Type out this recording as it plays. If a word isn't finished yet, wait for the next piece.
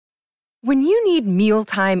When you need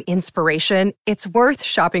mealtime inspiration, it's worth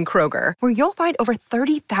shopping Kroger, where you'll find over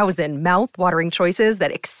 30,000 mouth-watering choices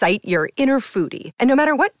that excite your inner foodie. And no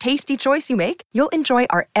matter what tasty choice you make, you'll enjoy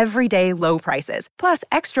our everyday low prices, plus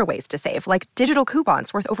extra ways to save, like digital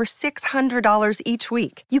coupons worth over $600 each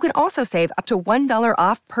week. You can also save up to $1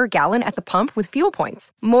 off per gallon at the pump with fuel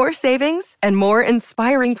points. More savings and more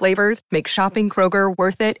inspiring flavors make shopping Kroger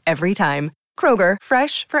worth it every time. Kroger,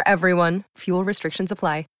 fresh for everyone. Fuel restrictions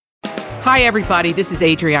apply. Hi, everybody. This is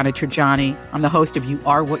Adriana Trajani. I'm the host of You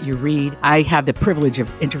Are What You Read. I have the privilege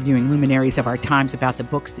of interviewing luminaries of our times about the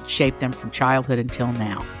books that shaped them from childhood until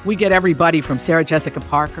now. We get everybody from Sarah Jessica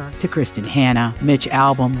Parker to Kristen Hanna, Mitch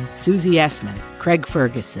Albom, Susie Essman, Craig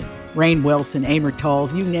Ferguson, Rainn Wilson, Amor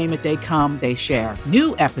Tolls, you name it, they come, they share.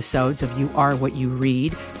 New episodes of You Are What You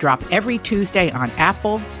Read drop every Tuesday on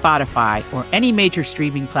Apple, Spotify, or any major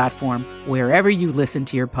streaming platform wherever you listen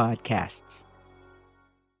to your podcasts.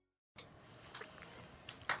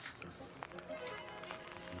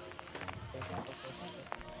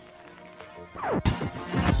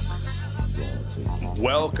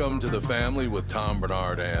 Welcome to the family with Tom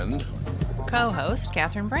Bernard and co-host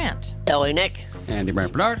Catherine Brandt, Ellie Nick, Andy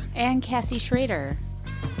Brandt Bernard, and Cassie Schrader.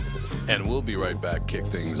 And we'll be right back, kick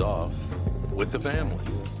things off with the family.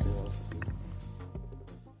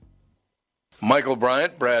 Michael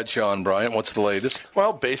Bryant, Bradshaw and Bryant, what's the latest?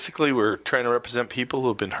 Well, basically, we're trying to represent people who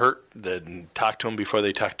have been hurt, then talk to them before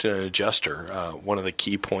they talk to an adjuster. One of the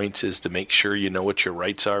key points is to make sure you know what your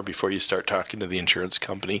rights are before you start talking to the insurance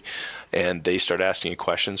company, and they start asking you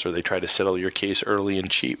questions or they try to settle your case early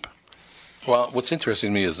and cheap. Well, what's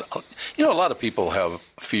interesting to me is, a lot of people have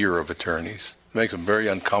fear of attorneys. It makes them very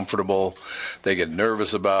uncomfortable. They get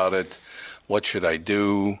nervous about it. What should I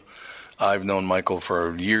do? I've known Michael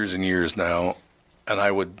for years and years now, and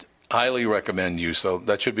I would highly recommend you. So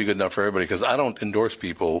that should be good enough for everybody, because I don't endorse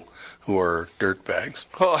people who are dirtbags.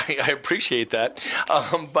 Well, I appreciate that.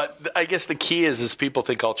 But I guess the key is people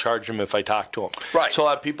think I'll charge them if I talk to them. Right. So a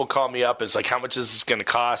lot of people call me up. It's like, how much is this going to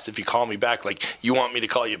cost if you call me back? Like, you want me to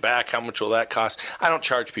call you back? How much will that cost? I don't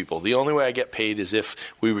charge people. The only way I get paid is if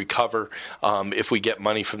we recover, if we get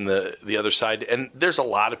money from the other side. And there's a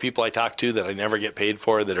lot of people I talk to that I never get paid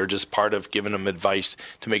for that are just part of giving them advice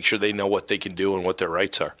to make sure they know what they can do and what their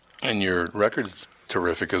rights are. And your record's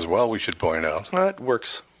terrific as well, we should point out. Well, it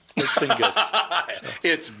works. It's been good.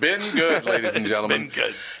 It's been good, ladies and gentlemen. It's been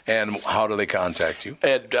good. And how do they contact you?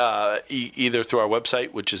 And either through our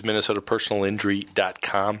website, which is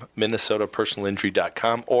minnesotapersonalinjury.com,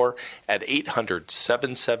 minnesotapersonalinjury.com, or at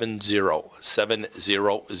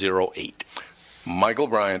 800-770-7008. Michael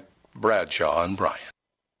Bryant, Bradshaw and Bryant.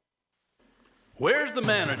 Where's the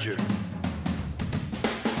manager?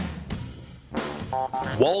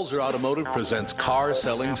 Walzer Automotive presents Car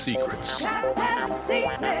Selling Secrets. Car selling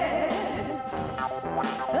secrets.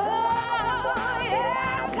 Oh,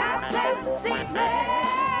 yeah, car selling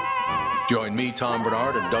secrets. Join me, Tom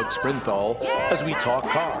Bernard, and Doug Sprinthal as we talk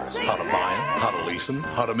cars, how to buy them, how to lease them,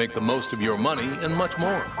 how to make the most of your money, and much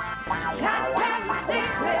more. Car selling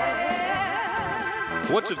secrets.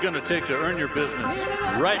 What's it going to take to earn your business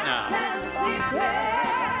right now? Car selling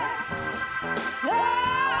secrets. Oh,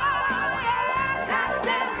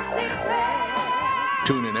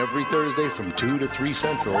 Tune in every Thursday from 2 to 3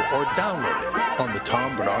 Central or download it on the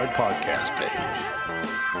Tom Bernard podcast page.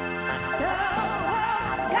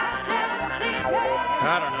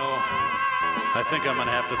 I don't know. I think I'm going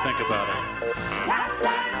to have to think about it.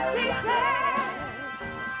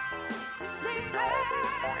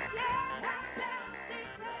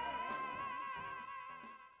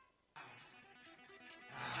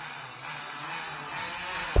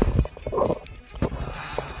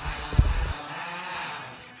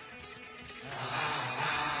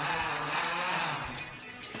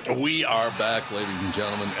 We are back, ladies and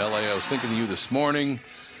gentlemen. L.A., I was thinking of you this morning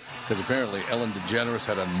because apparently Ellen DeGeneres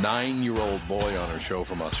had a 9-year-old boy on her show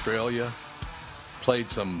from Australia,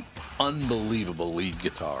 played some unbelievable lead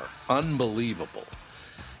guitar. Unbelievable.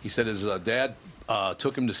 He said his dad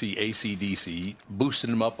took him to see AC/DC,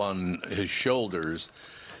 boosted him up on his shoulders,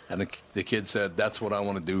 and the kid said, "That's what I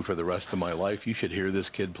want to do for the rest of my life. You should hear this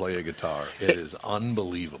kid play a guitar. It is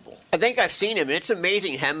unbelievable." I think I've seen him. It's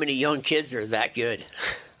amazing how many young kids are that good.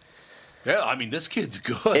 Yeah, I mean, this kid's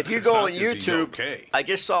good. If you go on YouTube, okay. I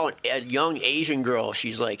just saw a young Asian girl,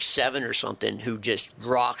 she's like 7 or something, who just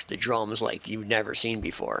rocks the drums like you've never seen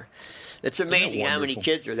before. It's amazing how many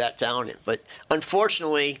kids are that talented. But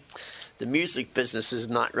unfortunately, the music business is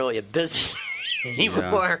not really a business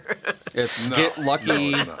anymore. Yeah. It's get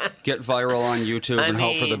lucky, get viral on YouTube, and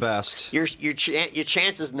hope for the best. Your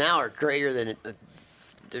chances now are greater than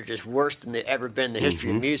they're just worse than they've ever been in the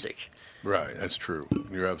history of music. Right, that's true.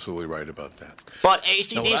 You're absolutely right about that. But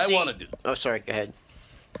ACDC. Now, what I want to do. Oh, sorry. Go ahead.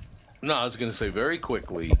 No, I was going to say very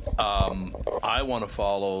quickly. I want to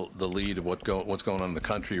follow the lead of what's going on in the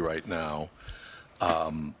country right now,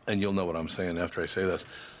 and you'll know what I'm saying after I say this.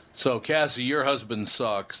 So, Cassie, your husband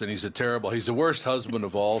sucks, and he's the worst husband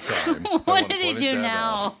of all time. What did he do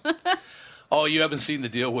now? Oh, you haven't seen the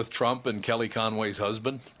deal with Trump and Kelly Conway's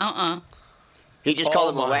husband? He just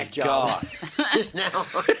called him a whack job. Just now.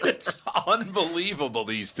 It's unbelievable,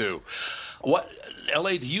 these two. What,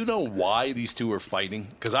 L.A., do you know why these two are fighting?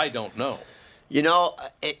 Because I don't know. You know,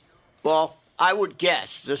 well, I would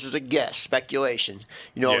guess. This is a guess, speculation.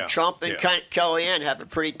 You know, Trump and Kellyanne have a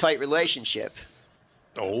pretty tight relationship.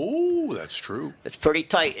 Oh, that's true. It's pretty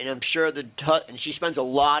tight, and I'm sure and she spends a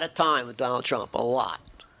lot of time with Donald Trump, a lot.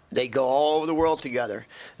 They go all over the world together.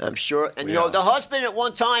 I'm sure. And, you know, the husband at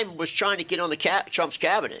one time was trying to get on the Trump's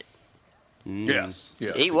cabinet. Yes.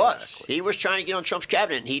 He was. He was trying to get on Trump's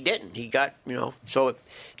cabinet, and he didn't. He got, so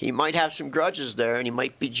he might have some grudges there, and he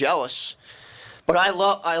might be jealous. But I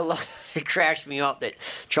love, it cracks me up that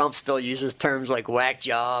Trump still uses terms like whack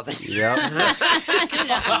job. Yep.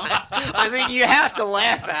 I mean, you have to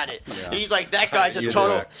laugh at it. Yeah. He's like, that guy's a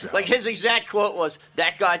total, like his exact quote was,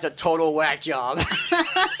 that guy's a total whack job.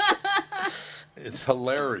 It's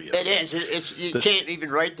hilarious. It is. You can't even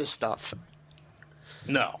write this stuff.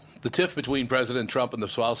 No. The tiff between President Trump and the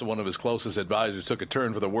spouse of one of his closest advisors took a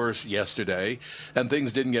turn for the worse yesterday, and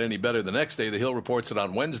things didn't get any better the next day. The Hill reports that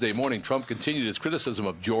on Wednesday morning, Trump continued his criticism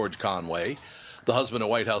of George Conway, the husband of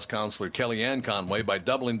White House counselor Kellyanne Conway, by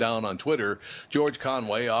doubling down on Twitter. George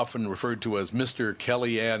Conway, often referred to as Mr.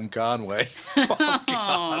 Kellyanne Conway. Oh,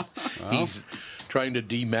 God. He's trying to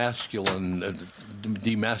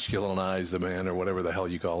demasculinize the man, or whatever the hell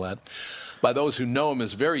you call that. By those who know him,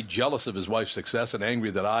 is very jealous of his wife's success and angry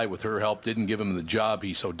that I, with her help, didn't give him the job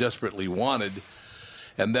he so desperately wanted.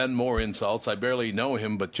 And then more insults. I barely know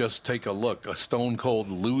him, but just take a look. A stone-cold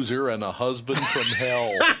loser and a husband from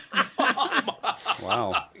hell.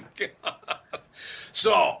 Wow.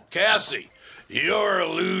 So, Cassie, you're a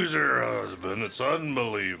loser husband. It's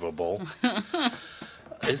unbelievable.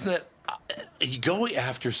 Isn't it? You going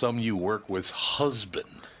after some you work with husband.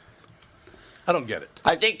 I don't get it.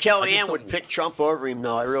 I think Kellyanne would pick Trump over him,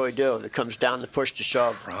 though. I really do. If it comes down to push to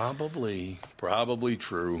shove. Probably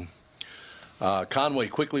true. Conway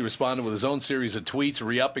quickly responded with his own series of tweets,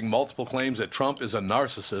 re-upping multiple claims that Trump is a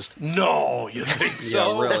narcissist. No, you think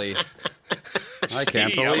so? Yeah, really. I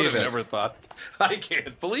can't believe it. I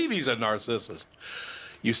can't believe he's a narcissist.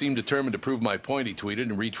 You seem determined to prove my point, he tweeted,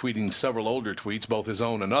 and retweeting several older tweets, both his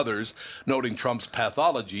own and others, noting Trump's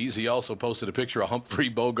pathologies. He also posted a picture of Humphrey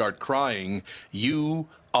Bogart crying. You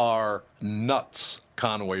are nuts,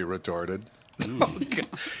 Conway retorted. Oh, God.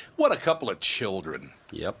 What a couple of children.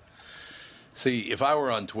 Yep. See, if I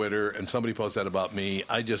were on Twitter and somebody posted that about me,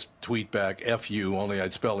 I'd just tweet back, F you, only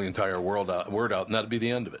I'd spell the entire word out, and that'd be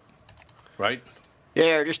the end of it. Right?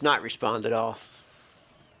 Yeah, or just not respond at all.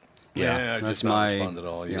 Yeah, that's just not respond at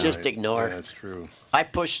all. Just ignore. Yeah, that's true. I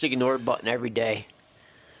push the ignore button every day.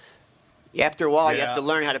 After a while, you have to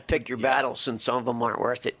learn how to pick your battles, and some of them aren't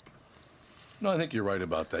worth it. No, I think you're right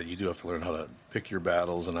about that. You do have to learn how to pick your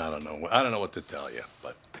battles, and I don't know what to tell you,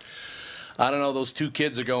 but I don't know. Those two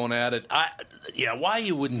kids are going at it. Why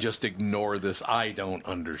you wouldn't just ignore this? I don't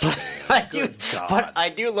understand. But I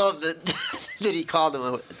do love that he called him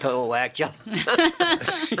a total whack job.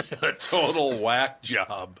 A total whack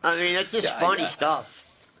job. I mean, it's just funny stuff.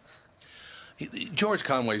 George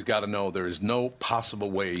Conway's got to know there is no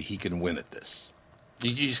possible way he can win at this.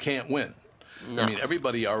 You just can't win. No. I mean,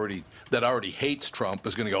 everybody that already hates Trump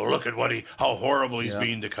is going to go, look at how horrible he's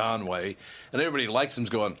being to Conway. And everybody likes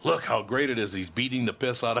him's going, look how great it is he's beating the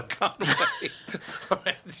piss out of Conway.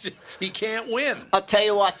 He can't win. I'll tell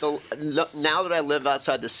you what, now that I live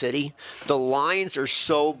outside the city, the lines are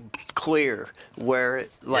so clear where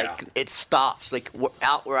it stops. Like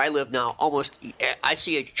out where I live now, almost I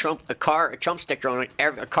see a Trump sticker on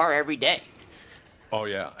a car every day. Oh,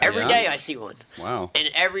 yeah. Every day I see one. Wow. And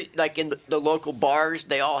in the local bars,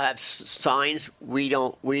 they all have signs, we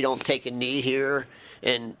don't take a knee here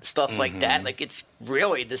and stuff like that. Like, it's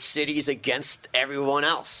really the city's against everyone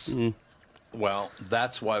else. Mm-hmm. Well,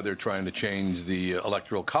 that's why they're trying to change the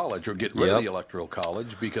Electoral College or get rid of the Electoral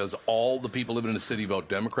College, because all the people living in the city vote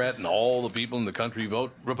Democrat and all the people in the country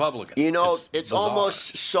vote Republican. You know, it's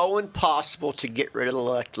almost so impossible to get rid of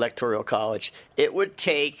the Electoral College. It would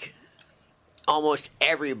take almost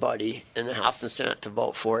everybody in the House and Senate to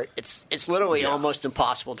vote for it. It's literally almost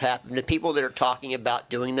impossible to happen. The people that are talking about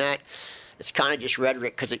doing that, it's kind of just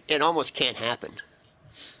rhetoric because it almost can't happen.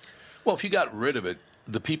 Well, if you got rid of it,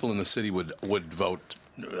 the people in the city would vote,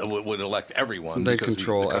 would elect everyone. They because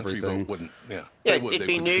control the country everything. vote wouldn't. Yeah, Yeah, they would. it'd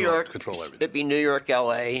They be would New York. control everything. It'd be New York,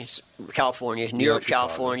 L.A., California, New York, Chicago.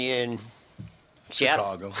 California, and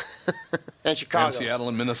Seattle. And Chicago. And Seattle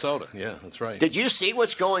and Minnesota. Yeah, that's right. Did you see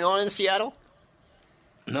what's going on in Seattle?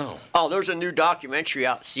 No. Oh, there's a new documentary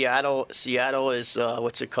out. Seattle is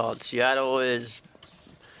what's it called? Seattle is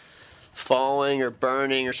falling or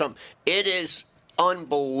burning or something. It is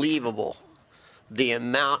unbelievable. The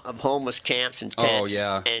amount of homeless camps and tents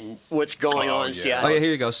and what's going on in Seattle. Oh, yeah,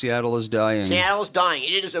 here you go. Seattle is dying. Seattle's dying.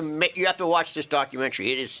 It is you have to watch this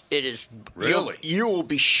documentary. It is Really? You will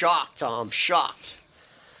be shocked, Tom. Shocked.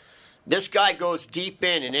 This guy goes deep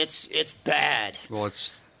in, and it's bad. Well,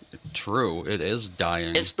 it's true. It is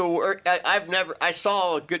dying. It's the worst. I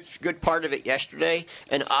saw a good part of it yesterday,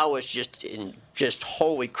 and I was just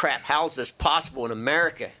holy crap. How's this possible in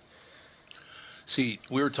America? See,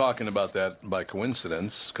 we were talking about that by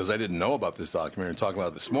coincidence because I didn't know about this documentary. We were talking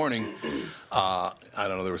about it this morning. I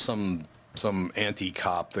don't know. There was some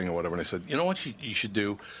anti-cop thing or whatever, and I said, you know what you should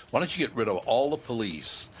do? Why don't you get rid of all the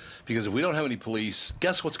police? Because if we don't have any police,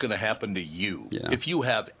 guess what's going to happen to you? Yeah. If you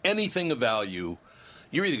have anything of value,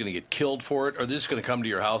 you're either going to get killed for it or they're just going to come to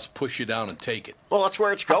your house, push you down, and take it. Well, that's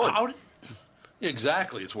where it's going.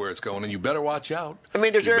 Exactly, it's where it's going, and you better watch out. I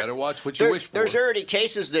mean, you better watch what you wish for. There's already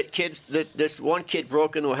cases that this one kid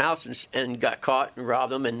broke into a house and got caught and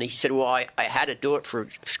robbed them, and he said, "Well, I had to do it for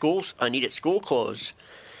schools. I needed school clothes,"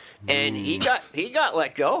 and he got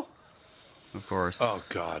let go. Of course. Oh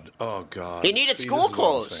God. He needed school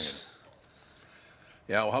clothes.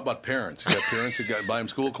 Yeah. Well, how about parents? You got parents that got buy him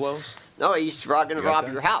school clothes? No, he's going to rob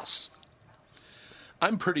that? your house.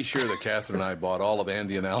 I'm pretty sure that Catherine and I bought all of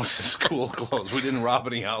Andy and Alice's school clothes. We didn't rob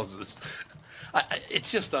any houses.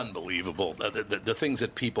 It's just unbelievable, the things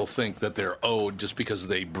that people think that they're owed just because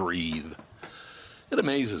they breathe. It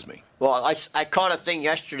amazes me. Well, I caught a thing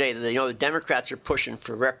yesterday that the Democrats are pushing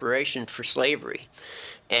for reparation for slavery,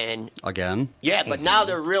 and again. Yeah, but now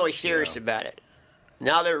they're really serious about it.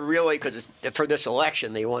 Now they're really, because for this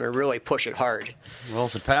election, they want to really push it hard. Well,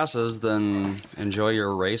 if it passes, then enjoy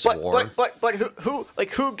your race war. But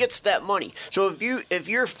who gets that money? So if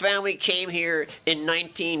your family came here in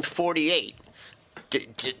 1948,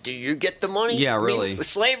 do you get the money? Yeah, really. I mean,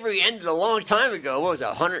 slavery ended a long time ago. What was it,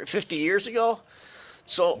 150 years ago?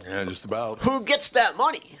 So yeah, just about. Who gets that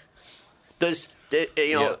money?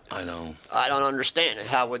 Yeah, I know. I don't understand it.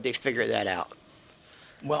 How would they figure that out?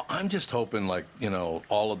 Well, I'm just hoping,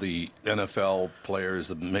 all of the NFL players,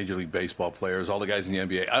 the Major League Baseball players, all the guys in the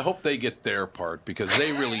NBA, I hope they get their part because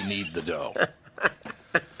they really need the dough.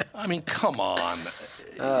 I mean, come on.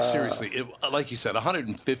 Seriously, like you said,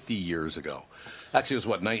 150 years ago. Actually, it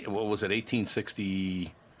was what was it,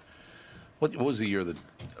 1860? What was the year that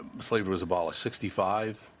slavery was abolished?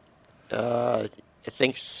 65? I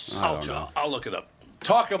think so. I'll look it up.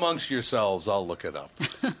 Talk amongst yourselves. I'll look it up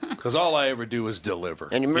because all I ever do is deliver.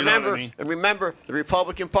 And remember, you know what I mean? the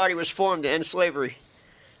Republican Party was formed to end slavery.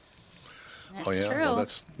 Oh yeah, true.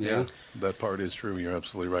 well that part is true. You're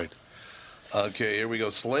absolutely right. Okay, here we go.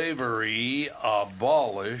 Slavery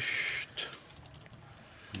abolished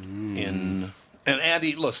in. And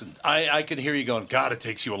Andy, listen, I can hear you going, God, it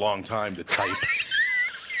takes you a long time to type.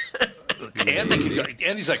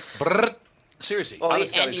 Andy's like, brrr. Seriously,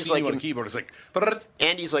 honest God, I've seen you on a keyboard. It's like, brrr.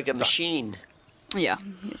 Andy's like a machine. Yeah,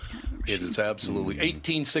 he's kind of a machine. It is absolutely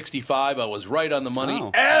 1865. I was right on the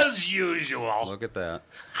money as usual. Look at that.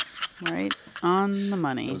 Right on the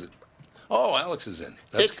money. Oh, Alex is in.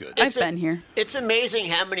 That's good. I've been here. It's amazing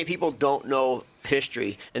how many people don't know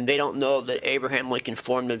history, and they don't know that Abraham Lincoln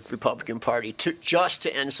formed the Republican Party just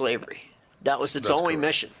to end slavery. That was its only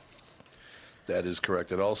mission. That is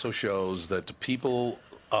correct. It also shows that the people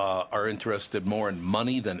are interested more in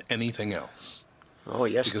money than anything else. Oh,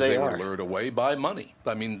 yes, because they were are. lured away by money.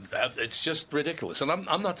 I mean, it's just ridiculous. And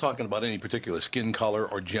I'm not talking about any particular skin color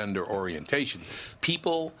or gender orientation.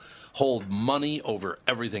 People hold money over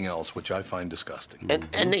everything else, which I find disgusting.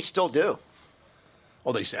 And they still do.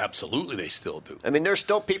 Oh, they still do. I mean, there's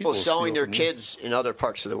still people selling their kids in other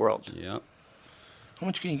parts of the world. Yeah. How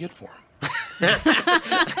much can you get for them?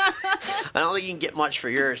 I don't think you can get much for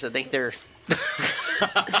yours. I think they're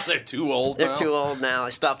too old now. They're too old now.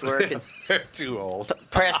 They stopped working. They're too old.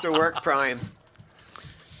 Past their work prime.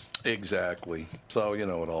 Exactly. So, it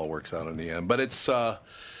all works out in the end. But it's,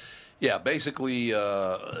 basically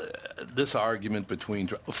this argument between...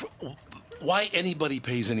 why anybody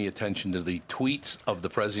pays any attention to the tweets of the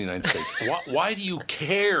President of the United States. Why do you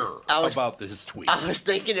care about his tweets? I was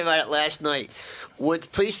thinking about it last night.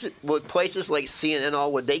 Would places like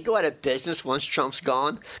CNN, would they go out of business once Trump's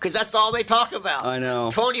gone? Because that's all they talk about. I know.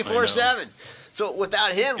 24/7. So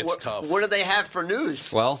without him, tough. what do they have for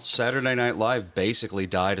news? Well, Saturday Night Live basically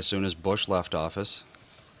died as soon as Bush left office.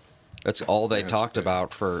 That's all they talked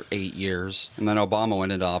about for 8 years. And then Obama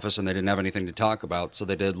went into office and they didn't have anything to talk about. So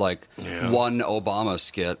they did one Obama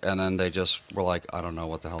skit and then they just were like, I don't know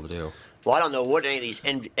what the hell to do. Well, I don't know what any of these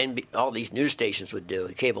all these news stations would do,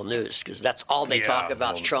 cable news, because that's all they talk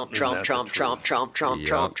about is Trump, nonstop.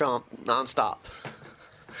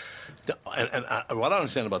 And what I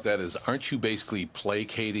understand about that is, aren't you basically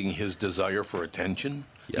placating his desire for attention?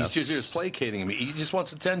 Yes. He's just placating him. He just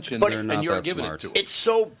wants attention, But and you're giving it to him. It's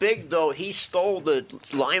so big, though. He stole the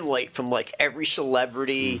limelight from every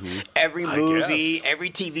celebrity, every movie, every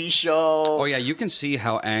TV show. Oh, yeah, you can see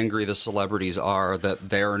how angry the celebrities are that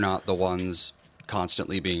they're not the ones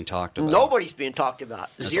constantly being talked about. Nobody's being talked about.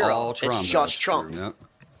 Zero. It's all Trump. It's just Trump. Yep.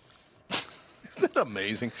 Isn't that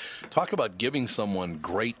amazing? Talk about giving someone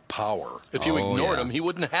great power. If you ignored him, he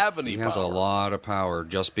wouldn't have any power. He has a lot of power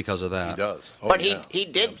just because of that. He does. But he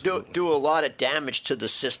did do a lot of damage to the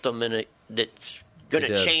system, and that's going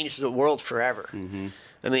to change the world forever. Mm-hmm.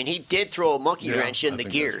 I mean, he did throw a monkey wrench in the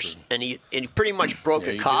gears, and he pretty much broke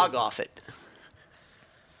a cog off it.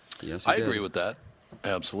 Yes, I agree with that.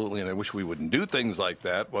 Absolutely, and I wish we wouldn't do things like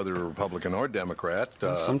that, whether Republican or Democrat.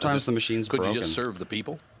 Sometimes the machine's broken. Could you just serve the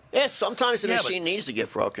people? Yeah, sometimes the machine needs to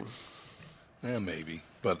get broken. Yeah, maybe.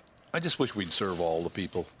 But I just wish we'd serve all the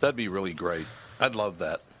people. That'd be really great. I'd love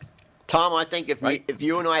that. Tom, I think if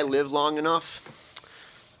you and I live long enough,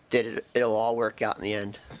 that it'll all work out in the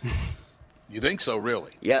end. You think so,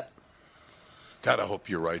 really? Yep. God, I hope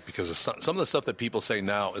you're right, because some of the stuff that people say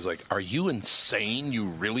now is like, are you insane? You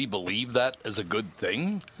really believe that is a good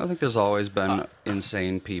thing? I think there's always been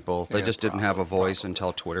insane people. They just didn't have a voice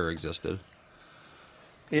until Twitter existed.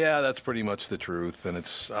 Yeah, that's pretty much the truth, and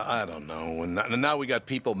it's, I don't know. And now we got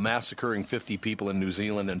people massacring 50 people in New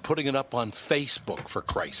Zealand and putting it up on Facebook, for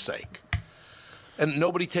Christ's sake. And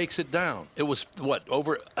nobody takes it down. It was, I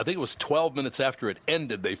think it was 12 minutes after it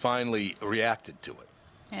ended, they finally reacted to it.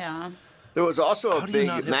 Yeah. There was also a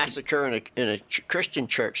big massacre in a Christian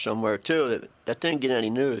church somewhere, too. That didn't get any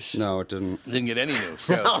news. No, it didn't. Didn't get any news.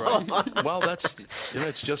 Yeah, that's right. Well,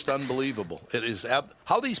 it's just unbelievable. It is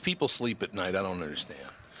how these people sleep at night, I don't understand.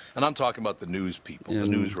 And I'm talking about the news people, the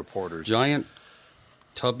news reporters. Giant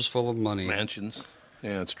tubs full of money. Mansions.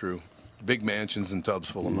 Yeah, it's true. Big mansions and tubs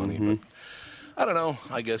full of money. But I don't know.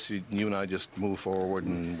 I guess you and I just move forward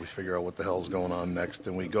and we figure out what the hell's going on next,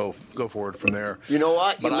 and we go forward from there. You know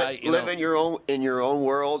what? But live in your own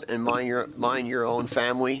world and mind your own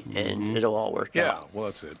family, and it'll all work out. Yeah, well,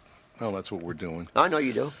 that's it. Well, that's what we're doing. I know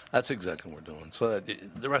you do. That's exactly what we're doing. So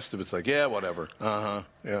the rest of it's like, yeah, whatever. Yeah,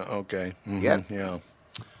 okay. Yep. Yeah.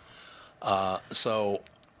 So,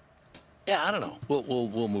 yeah, I don't know.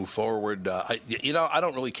 We'll move forward. I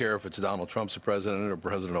don't really care if it's Donald Trump's the president or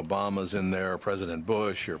President Obama's in there, or President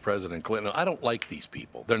Bush or President Clinton. I don't like these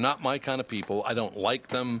people. They're not my kind of people. I don't like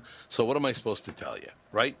them. So what am I supposed to tell you,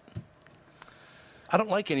 right? I don't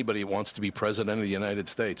like anybody who wants to be president of the United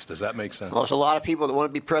States. Does that make sense? Well, there's a lot of people that want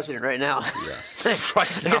to be president right now. Yes.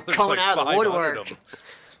 Right now, there's coming like out of the 500 woodwork. of them.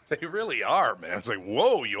 They really are, man. It's like,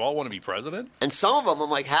 whoa, you all want to be president? And some of them, I'm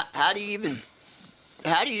like, how do you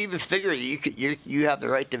even figure you have the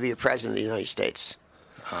right to be a president of the United States?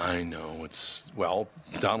 I know.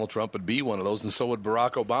 Donald Trump would be one of those, and so would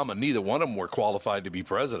Barack Obama. Neither one of them were qualified to be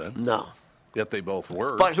president. No. Yet they both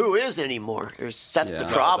were. But who is anymore? That's the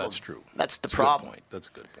problem. No, that's true. That's the problem. That's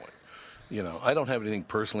a good point. I don't have anything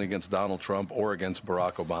personally against Donald Trump or against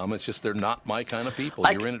Barack Obama. It's just they're not my kind of people.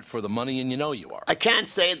 You're in it for the money, and you know you are. I can't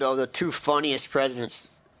say, though, the two funniest presidents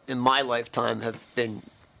in my lifetime have been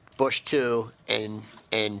Bush II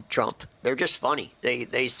and Trump. They're just funny.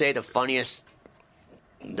 They say the funniest.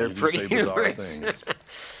 They're pretty humorous.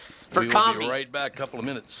 For comedy. We'll be right back. Couple of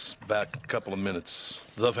minutes.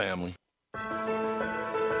 The family.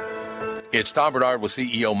 It's Tom Bernard with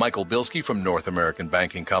CEO Michael Bilski from North American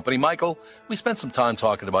Banking Company. Michael, we spent some time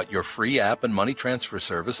talking about your free app and money transfer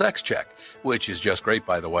service, XCheck, which is just great,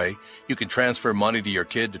 by the way. You can transfer money to your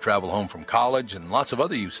kid to travel home from college and lots of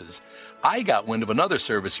other uses. I got wind of another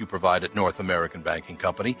service you provide at North American Banking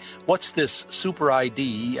Company. What's this Super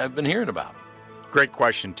ID I've been hearing about? Great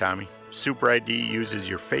question, Tommy. Super ID uses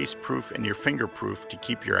your face proof and your finger proof to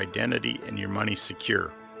keep your identity and your money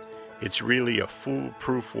secure. It's really a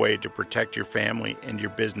foolproof way to protect your family and your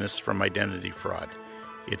business from identity fraud.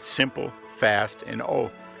 It's simple, fast, and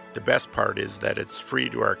The best part is that it's free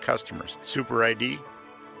to our customers. Super ID,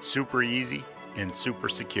 super easy, and super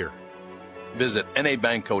secure. Visit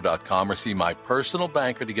nabankco.com or see my personal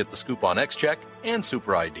banker to get the scoop on XCheck and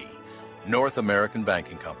Super ID. North American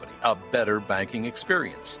Banking Company, a better banking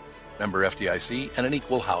experience. Member FDIC and an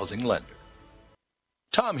equal housing lender.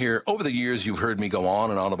 Tom here. Over the years, you've heard me go on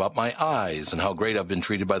and on about my eyes and how great I've been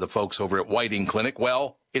treated by the folks over at Whiting Clinic.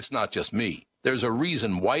 Well, it's not just me. There's a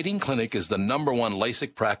reason Whiting Clinic is the #1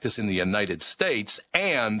 LASIK practice in the United States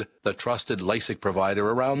and the trusted LASIK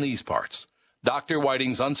provider around these parts. Dr.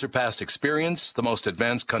 Whiting's unsurpassed experience, the most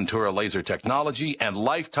advanced Contura laser technology, and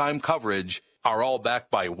lifetime coverage are all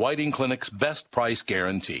backed by Whiting Clinic's best price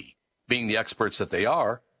guarantee. Being the experts that they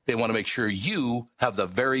are, they want to make sure you have the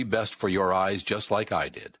very best for your eyes, just like I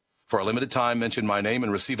did. For a limited time, mention my name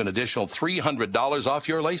and receive an additional $300 off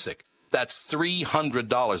your LASIK. That's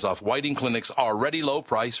 $300 off Whiting Clinic's already low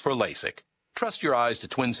price for LASIK. Trust your eyes to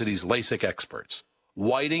Twin Cities LASIK experts.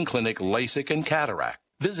 Whiting Clinic LASIK and Cataract.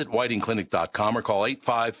 Visit whitingclinic.com or call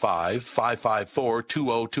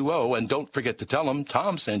 855-554-2020. And don't forget to tell them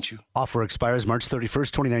Tom sent you. Offer expires March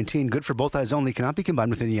 31st, 2019. Good for both eyes only. Cannot be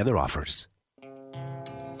combined with any other offers.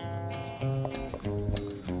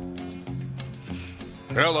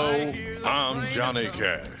 Hello, I'm Johnny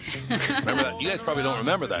Cash. Remember that? You guys probably don't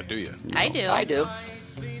remember that, do you? I do. I do.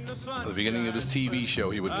 At the beginning of his TV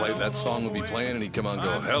show, he would play, that song would be playing, and he'd come on and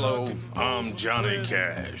go, hello, I'm Johnny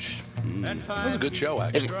Cash. It was a good show,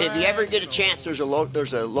 actually. If you ever get a chance, there's a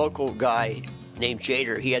local guy named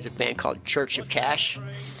Jader. He has a band called Church of Cash,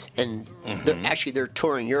 and they're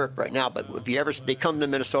touring Europe right now. But if you ever, they come to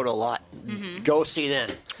Minnesota a lot. Go see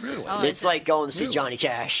them. Really? Oh, It's like going to see Johnny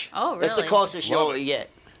Cash. Oh, really? It's the closest show you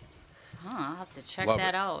get. Oh, I'll have to check Love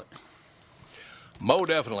that it. out. Mo,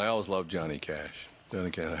 definitely. I always loved Johnny Cash.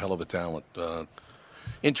 Johnny Cash, a hell of a talent.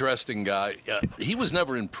 Interesting guy. He was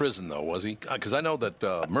never in prison, though, was he? Because I know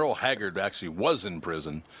that Merle Haggard actually was in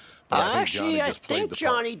prison. But I think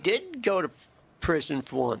Johnny did go to prison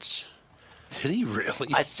once. Did he really?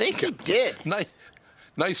 I think he did.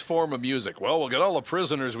 Nice form of music. Well, we'll get all the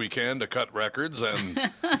prisoners we can to cut records,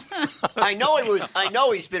 and I know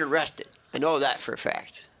he's been arrested. I know that for a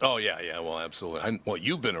fact. Oh yeah, well, absolutely. Well,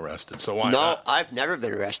 you've been arrested, so why no, not? I've never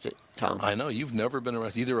been arrested, Tom. I know you've never been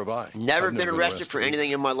arrested. Either have I. Never been arrested for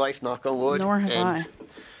anything in my life. Knock on wood. Nor have I.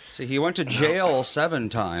 See, he went to jail 7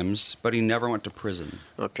 times, but he never went to prison.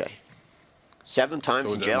 Okay. 7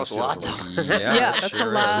 times in jail is a lot, though. Yeah, that's a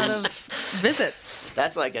lot of visits.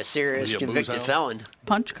 That's like a serious convicted felon.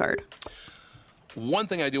 Punch card. One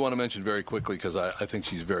thing I do want to mention very quickly, because I think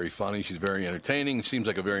she's very funny, she's very entertaining, seems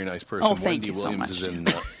like a very nice person. Oh, thank you Wendy Williams so much. is in.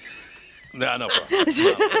 No problem.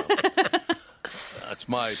 That's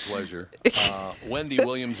my pleasure. Wendy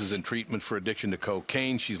Williams is in treatment for addiction to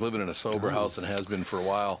cocaine. She's living in a sober house and has been for a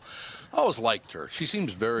while. I always liked her. She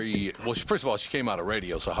seems very well. First of all, she came out of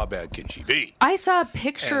radio, so how bad can she be? I saw a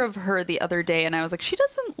picture of her the other day, and I was like, she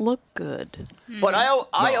doesn't look good. But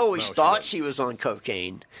I always thought she was on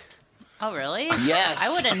cocaine. Oh, really? Yes.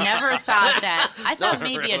 I would have never thought that. I thought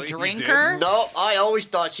maybe really? a drinker. No, I always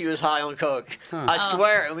thought she was high on coke. I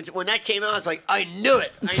swear. When that came out, I was like, I knew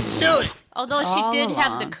it. I knew it. Although she did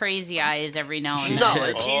have the crazy eyes every now and then. No,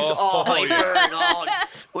 and she's all hyper and all.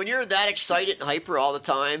 When you're that excited and hyper all the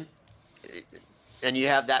time, and you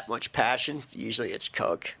have that much passion, usually it's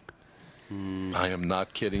coke. I am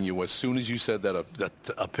not kidding you. As soon as you said that,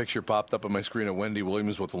 a picture popped up on my screen of Wendy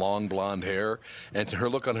Williams with long blonde hair, and her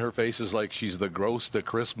look on her face is like she's the gross to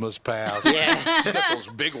Christmas past. Yeah. She's got those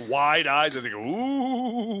big wide eyes. I think,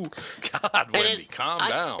 ooh, God, Wendy, calm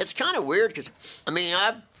down. It's kind of weird because, I mean,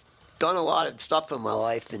 I've done a lot of stuff in my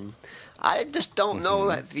life, and I just don't know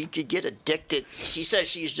if you could get addicted. She says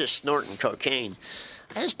she's just snorting cocaine.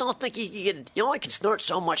 I just don't think you can get. You only can snort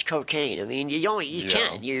so much cocaine. I mean, you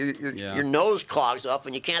can't. Your nose clogs up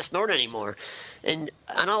and you can't snort anymore. And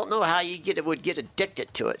I don't know how you would get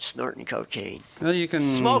addicted to it, snorting cocaine. Well, you can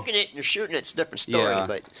smoking it and shooting it's a different story. Yeah.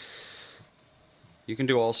 But you can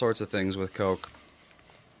do all sorts of things with coke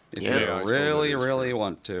if you I really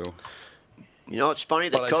want to. You know, it's funny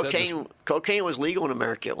that cocaine was legal in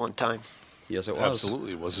America at one time. Yes, it was.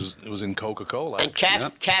 Absolutely, it was in Coca-Cola. And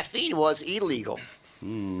caffeine was illegal.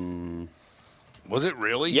 Was it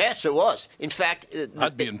really? Yes, it was. In fact,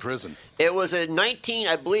 I'd be in prison. It was a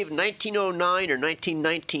 1909 or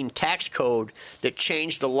 1919 tax code that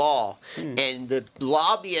changed the law, and the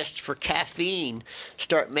lobbyists for caffeine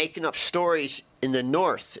start making up stories in the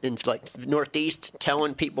north, in like the Northeast,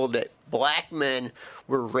 telling people that black men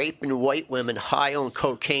were raping white women high on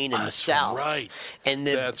cocaine in the South. Right. And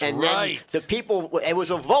That's then right. the people, it was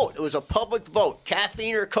a vote. It was a public vote,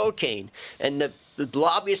 caffeine or cocaine, and the the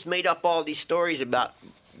lobbyists made up all these stories about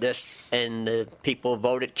this, and the people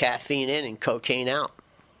voted caffeine in and cocaine out.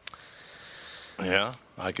 Yeah,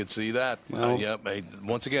 I could see that.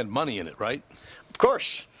 Once again, money in it, right? Of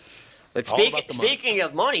course. But All about the money. speaking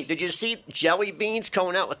of money, did you see jelly beans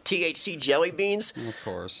coming out with THC jelly beans? Of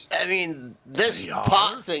course. I mean, this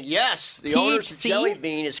pot thing, yes. The owners of Jelly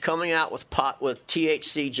Bean is coming out with pot with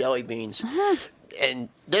THC jelly beans. And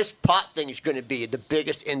this pot thing is going to be the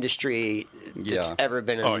biggest industry that's ever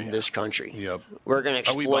been in this country. Yep. We're going to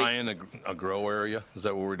Are exploit. we buying a grow area? Is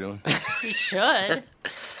that what we're doing? We should.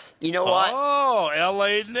 You know what? Oh,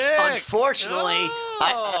 L.A. Nick. Unfortunately,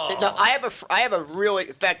 I have a really.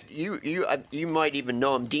 In fact, you might even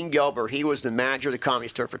know him, Dean Gelber. He was the manager of the Comedy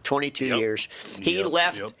Store for 22 years. He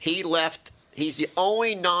left. He left. He's the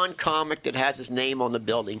only non-comic that has his name on the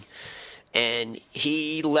building, and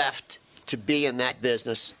he left to be in that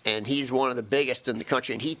business. And he's one of the biggest in the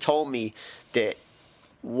country. And he told me that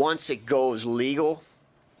once it goes legal,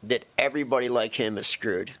 that everybody like him is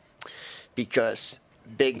screwed, because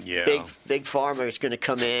big pharma is going to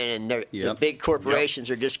come in, and the big corporations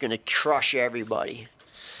are just going to crush everybody.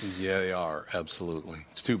 Yeah, they are. Absolutely.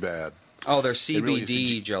 It's too bad. Oh, they're CBD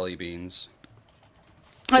really jelly beans.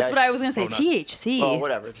 That's what I was going to say. THC. Oh,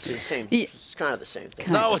 whatever. It's the same. It's kind of the same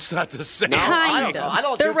thing. No, it's not the same. No, I don't know. I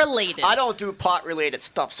don't They're do, related. I don't do pot-related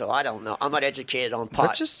stuff, so I don't know. I'm not educated on pot.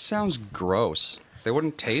 That just sounds gross. They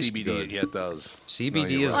wouldn't taste CBD, good. yeah, it does.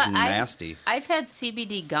 CBD is nasty. I've had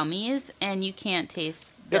CBD gummies, and you can't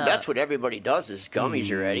taste. Yeah, that's what everybody does is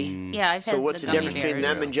gummies already. Yeah, I've So had what's the the difference gummy between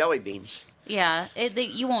bears. them and jelly beans? Yeah,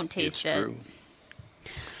 you won't taste it. True.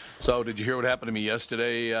 So, did you hear what happened to me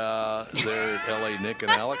yesterday there at L.A. Nick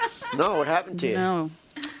and Alex? No, what happened to you? No.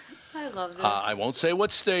 I love this. I won't say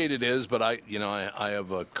what state it is, but I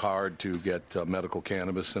have a card to get medical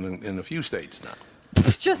cannabis in a few states now.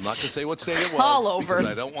 Just I'm not going to say what state it was. all over.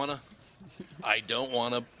 Because I don't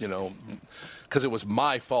want to, because it was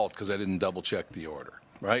my fault because I didn't double check the order,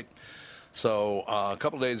 right? So a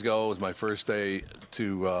couple of days ago was my first day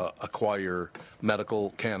to acquire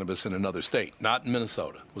medical cannabis in another state, not in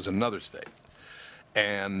Minnesota. It was another state.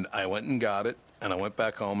 And I went and got it, and I went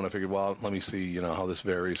back home, and I figured, well, let me see, how this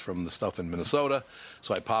varies from the stuff in Minnesota.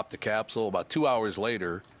 So I popped the capsule. About 2 hours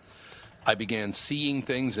later, I began seeing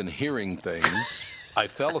things and hearing things. I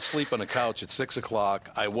fell asleep on the couch at 6 o'clock.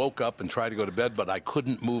 I woke up and tried to go to bed, but I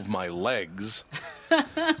couldn't move my legs.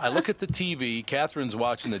 I look at the TV. Catherine's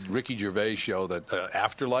watching the Ricky Gervais show, that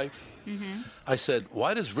Afterlife. Mm-hmm. I said,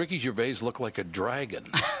 why does Ricky Gervais look like a dragon?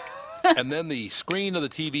 And then the screen of the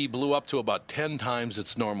TV blew up to about 10 times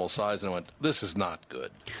its normal size, and I went, this is not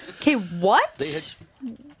good. Okay, what?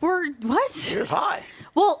 What? It was high.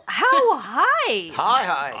 Well, how high?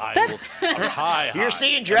 High. High. You're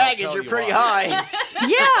seeing dragons. You're pretty high.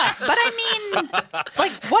 Yeah, but I mean,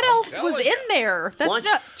 like, what else was in there? That's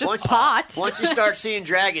not just pot. Once you start seeing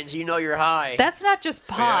dragons, you know you're high. That's not just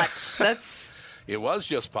pot. That's. It was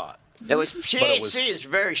just pot. It was THC is a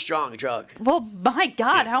very strong drug. Well, my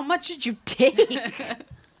God, how much did you take?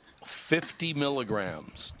 50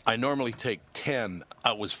 milligrams. I normally take 10.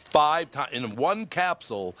 It was 5 times in one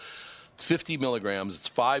capsule. 50 milligrams. It's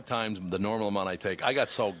 5 times the normal amount I take. I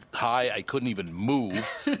got so high I couldn't even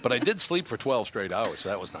move, but I did sleep for 12 straight hours. So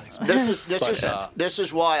that was nice. This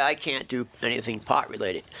is why I can't do anything pot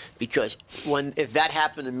related, because if that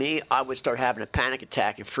happened to me, I would start having a panic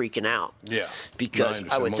attack and freaking out. Yeah. Because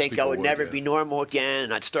I would think I would never be normal again,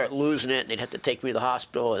 and I'd start losing it, and they'd have to take me to the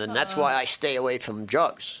hospital, and that's why I stay away from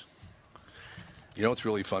drugs. You know what's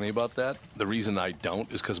really funny about that? The reason I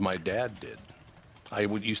don't is because my dad did. I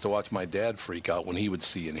used to watch my dad freak out when he would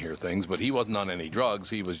see and hear things, but he wasn't on any drugs.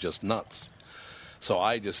 He was just nuts. So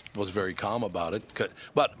I just was very calm about it.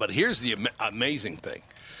 But here's the amazing thing.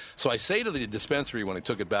 So I say to the dispensary when I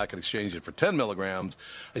took it back and exchanged it for 10 milligrams,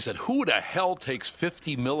 I said, who the hell takes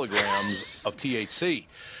 50 milligrams of THC?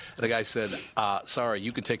 And the guy said, sorry,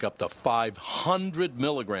 you can take up to 500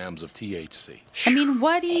 milligrams of THC. I mean,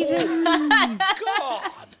 what even?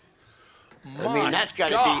 God! I mean, that's got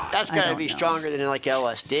to be stronger than like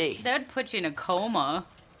LSD. That would put you in a coma.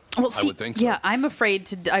 Well, see, I would think so. Yeah, I'm afraid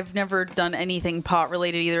to. I've never done anything pot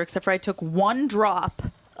related either, except for I took 1 drop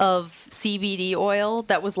of CBD oil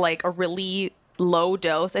that was like a really low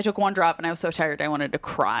dose. I took 1 drop and I was so tired I wanted to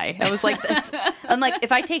cry. I was like this. I'm like,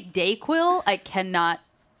 if I take Dayquil, I cannot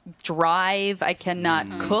drive, I cannot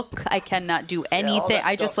cook, I cannot do anything.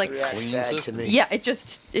 I just like yeah, it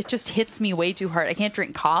just hits me way too hard. I can't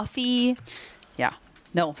drink coffee. Yeah,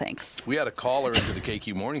 no thanks. We had a caller into the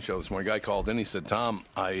KQ morning show this morning. A guy called in. He said, Tom,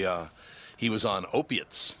 he was on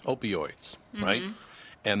opioids, right?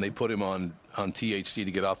 And they put him on on THC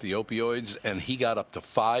to get off the opioids, and he got up to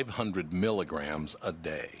 500 milligrams a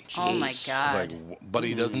day. Oh, my God. But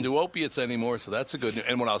he doesn't do opiates anymore, so that's a good news.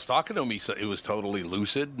 And when I was talking to him, he said it was totally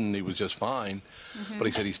lucid, and he was just fine. But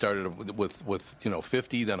he said he started with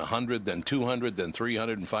 50, then 100, then 200, then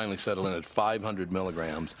 300, and finally settled in at 500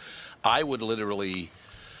 milligrams. I would literally...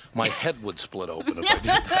 My head would split open if I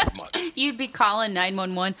did that much. You'd be calling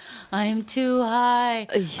 911. I'm too high.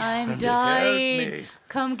 I'm dying.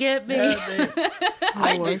 Come get me.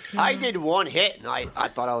 I did one hit, and I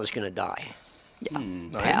thought I was going to die. Yeah.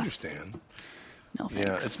 I understand. No thanks.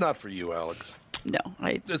 Yeah, it's not for you, Alex. No,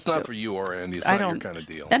 it's not for you or Andy. It's not your kind of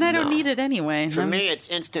deal. And I don't need it anyway. For me, it's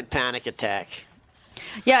instant panic attack.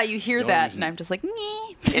 Yeah, you hear that, and I'm just like,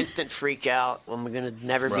 nee. Instant freak out. I'm going to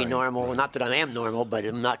never be normal. Well, not that I am normal, but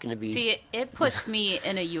I'm not going to be. See, it puts me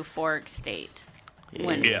in a euphoric state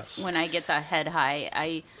when I get the head high.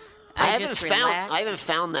 I just relax. I haven't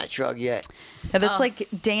found that drug yet. Yeah, that's like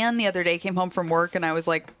Dan the other day came home from work, and I was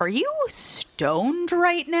like, "Are you stoned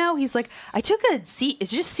right now?" He's like, "I took it's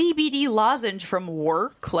just CBD lozenge from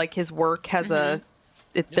work. Like his work has a."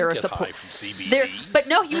 They're a support. But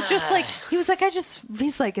no, he was just like he's like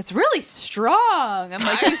it's really strong. I'm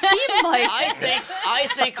like, you seem like. I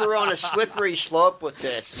think we're on a slippery slope with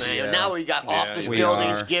this, man. Yeah. Now we got office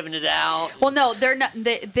buildings giving it out. Well, no, they're not.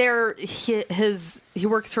 He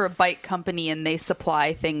works for a bike company, and they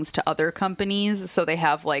supply things to other companies. So they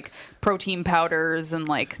have like protein powders and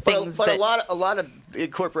like things. But a lot of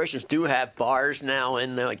big corporations do have bars now,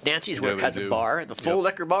 and like Nancy's work has a bar, the full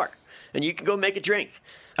liquor bar. And you can go make a drink.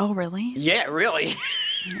 Oh, really? Yeah, really.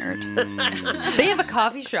 They have a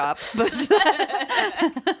coffee shop, but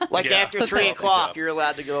after 3 o'clock, you're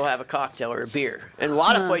allowed to go have a cocktail or a beer. And a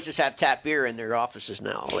lot of places have tap beer in their offices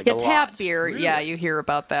now. Tap beer. Really? Yeah, you hear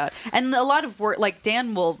about that. And a lot of work, like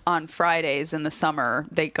Dan will on Fridays in the summer,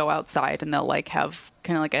 they go outside and they'll like have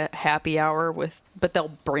kind of like a happy hour but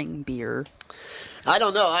they'll bring beer. I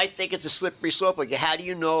don't know. I think it's a slippery slope. Like, how do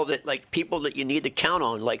you know that, like, people that you need to count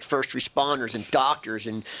on, like first responders and doctors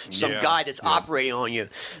and some guy that's operating on you?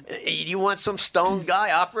 You want some stoned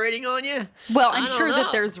guy operating on you? Well, I'm sure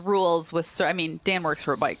that there's rules with. I mean, Dan works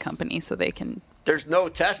for a bike company, so they can. There's no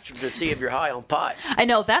test to see if you're high on pot. I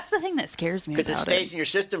know. That's the thing that scares me. Because it stays in your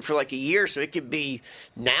system for like a year, so it could be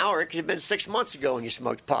now or it could have been 6 months ago when you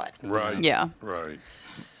smoked pot. Right. Yeah. Right.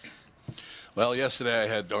 Well, yesterday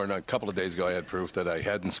a couple of days ago, I had proof that I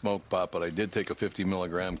hadn't smoked pot, but I did take a 50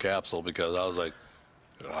 milligram capsule because I was like,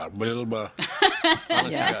 honest to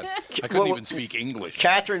God, I couldn't even speak English.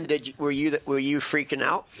 Catherine, were you freaking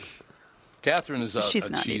out? Catherine is. She's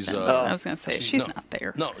not. I was going to say she's not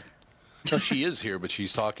there. No, she is here, but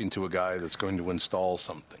she's talking to a guy that's going to install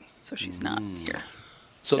something. So she's not here.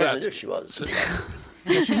 So I that's. knew she was.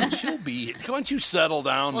 She'll be. Why don't you settle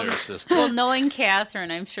down there, sister? Well, knowing Catherine,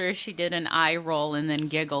 I'm sure she did an eye roll and then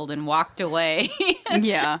giggled and walked away.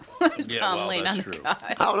 Yeah. Tom laying on the couch.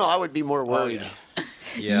 I don't know. I would be more worried.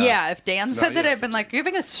 Yeah, if Dan said that, I've been like, you're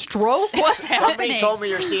having a stroke? What's happening? Somebody told me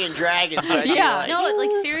you're seeing dragons. Yeah. No,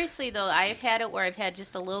 like seriously though, I've had it where I've had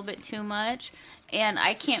just a little bit too much, and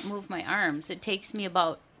I can't move my arms. It takes me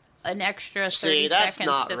about an extra 30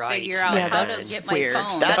 seconds to figure out how to get my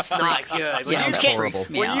phone. That's not good.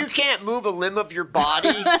 When you can't move a limb of your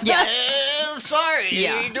body, I'm sorry.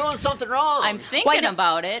 You're doing something wrong. I'm thinking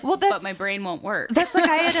about it, but my brain won't work. That's like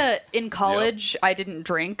I had in college, I didn't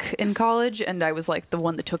drink in college, and I was like the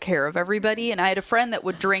one that took care of everybody. And I had a friend that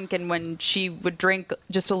would drink, and when she would drink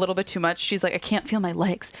just a little bit too much, she's like, I can't feel my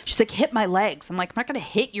legs. She's like, hit my legs. I'm like, I'm not going to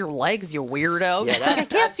hit your legs, you weirdo. Yeah, she's like, I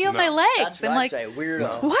can't feel my legs. That's what I'm like, I say,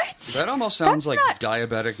 weirdo. What? That almost sounds like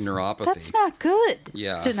diabetic neuropathy. That's not good.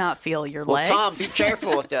 Yeah. To not feel your Well, legs. Tom, be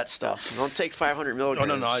careful with that stuff. Don't take 500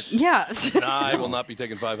 milligrams. No. I will not be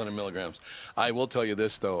taking 500 milligrams. I will tell you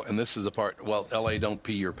this, though, and this is the part. Well, L.A., don't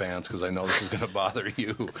pee your pants because I know this is going to bother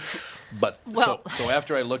you. But so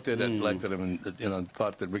after I looked at him and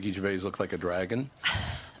thought that Ricky Gervais looked like a dragon,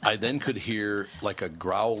 I then could hear like a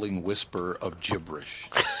growling whisper of gibberish.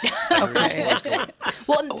 Okay.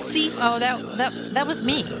 Well, see, that was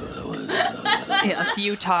me. Yeah, it's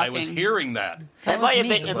you talking. I was hearing that. It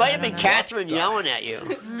might have been Catherine yelling at you.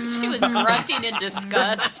 She was grunting in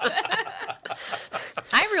disgust.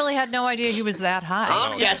 I really had no idea he was that high.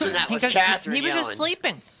 I'm guessing that was Catherine He was yelling. just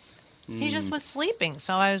sleeping. He just was sleeping.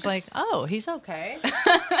 So I was like, oh, he's okay.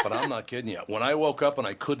 But I'm not kidding you. When I woke up and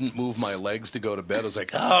I couldn't move my legs to go to bed, I was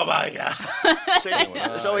like, oh, my God. So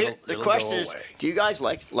the question is, do you guys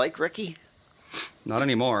like Ricky? Not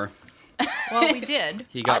anymore. Well, we did.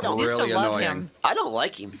 He got I used really to love annoying. him. I don't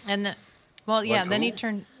like him. And then he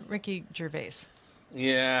turned Ricky Gervais.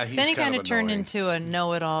 Yeah, he's then he kind of turned annoying. into a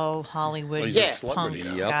know-it-all Hollywood Well, he's a Yeah. celebrity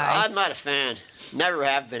punk now. guy. I'm not a fan. Never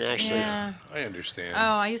have been, actually. Yeah. I understand. Oh,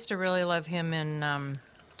 I used to really love him in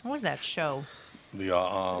what was that show? The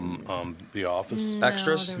Office. No,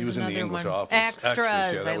 Extras. there He was in the another English one. Office. Extras.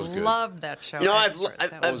 Yeah, that I was good. loved that show. You know, Extras.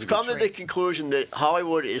 That I've was come to great. the conclusion that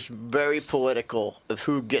Hollywood is very political of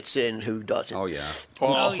who gets in, who doesn't. Oh yeah.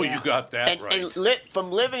 Oh, you got that right. And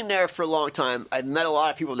from living there for a long time, I've met a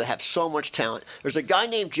lot of people that have so much talent. There's a guy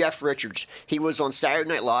named Jeff Richards. He was on Saturday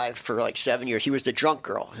Night Live for like 7 years. He was the drunk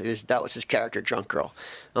girl. That was his character, Drunk Girl.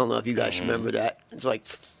 I don't know if you guys remember that. It's like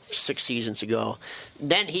 6 seasons ago.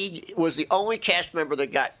 Then he was the only cast member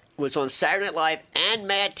that was on Saturday Night Live and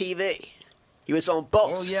Mad TV. He was on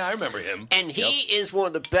both. Oh, yeah, I remember him. And he is one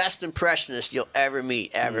of the best impressionists you'll ever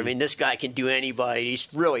meet, ever. I mean, this guy can do anybody. He's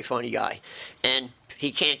a really funny guy. And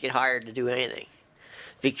he can't get hired to do anything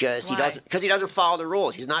because he doesn't follow the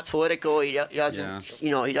rules. He's not political. He doesn't,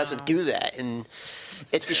 he doesn't do that. And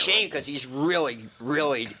it's a shame because he's really,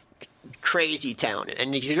 really crazy talented.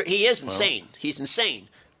 And he is insane. He's insane.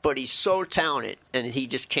 But he's so talented, and he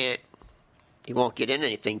just can't. He won't get in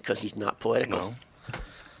anything because he's not political. No.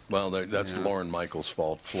 Well, that's Lorne Michaels'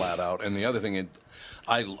 fault, flat out. And the other thing,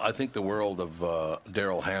 I think the world of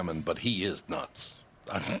Daryl Hammond, but he is nuts.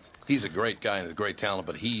 He's a great guy and a great talent,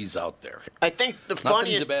 but he's out there. I think the Not funniest.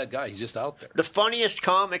 that he's a bad guy. He's just out there. The funniest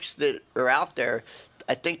comics that are out there,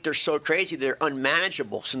 I think they're so crazy they're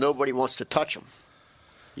unmanageable, so nobody wants to touch them.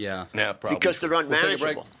 Yeah. Yeah, probably. Because they're We'll take a break.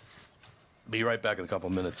 unmanageable. Be right back in a couple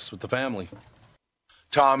of minutes with the family.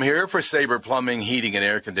 Tom here for Sabre Plumbing, Heating, and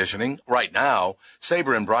Air Conditioning. Right now,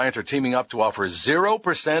 Sabre and Bryant are teaming up to offer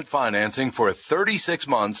 0% financing for 36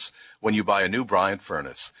 months when you buy a new Bryant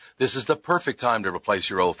furnace. This is the perfect time to replace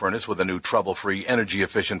your old furnace with a new trouble-free,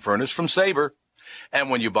 energy-efficient furnace from Sabre. And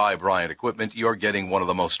when you buy Bryant equipment, you're getting one of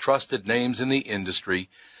the most trusted names in the industry.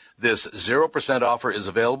 This 0% offer is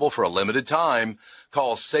available for a limited time.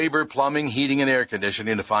 Call Sabre Plumbing, Heating, and Air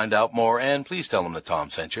Conditioning to find out more, and please tell them that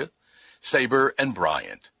Tom sent you. Sabre and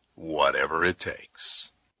Bryant, whatever it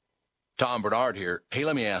takes. Tom Bernard here. Hey,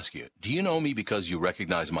 let me ask you, do you know me because you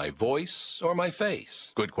recognize my voice or my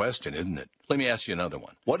face? Good question, isn't it? Let me ask you another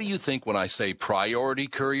one. What do you think when I say Priority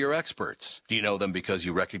Courier Experts? Do you know them because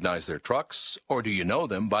you recognize their trucks, or do you know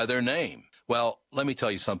them by their name? Well, let me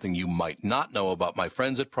tell you something you might not know about my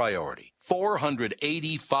friends at Priority.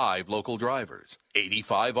 485 local drivers,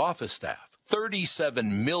 85 office staff,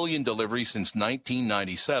 37 million deliveries since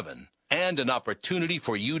 1997, and an opportunity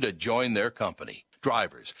for you to join their company.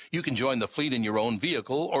 Drivers, you can join the fleet in your own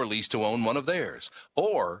vehicle or lease to own one of theirs.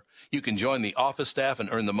 Or you can join the office staff and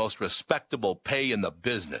earn the most respectable pay in the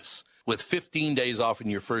business with 15 days off in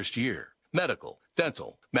your first year. Medical,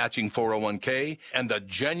 dental, matching 401k, and a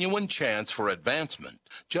genuine chance for advancement.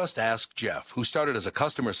 Just ask Jeff, who started as a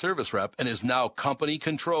customer service rep and is now company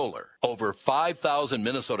controller. Over 5,000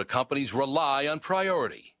 Minnesota companies rely on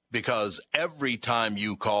Priority because every time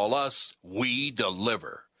you call us, we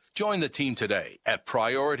deliver. Join the team today at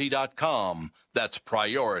Priority.com. That's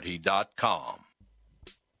Priority.com.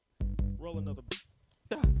 Roll another.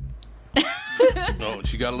 Oh,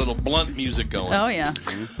 she got a little blunt music going. Oh, yeah.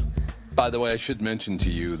 By the way, I should mention to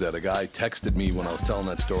you that a guy texted me when I was telling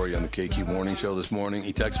that story on the KQ Morning Show this morning.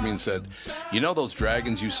 He texted me and said, you know those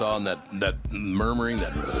dragons you saw in that murmuring,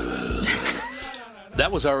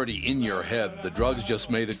 that was already in your head. The drugs just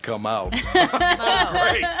made it come out. Great.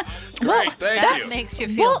 Thank that you. makes you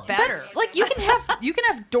feel better. That's, like you can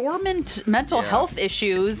have dormant mental health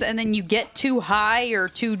issues, and then you get too high or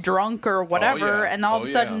too drunk or whatever, and all of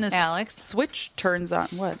a sudden this switch turns on.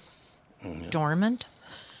 What? Dormant?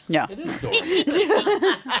 Yeah. It is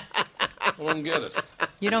dormant. I don't get it.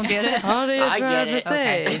 You don't get it? What are you trying to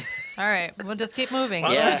say? Okay. All right, we'll just keep moving.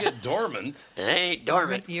 Why don't I get dormant? It ain't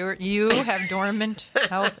dormant. You have dormant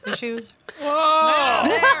health issues? Whoa!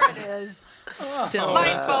 There it is. Still.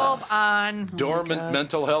 Light bulb on. Dormant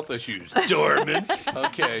mental health issues. Dormant.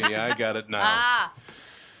 Okay, yeah, I got it now.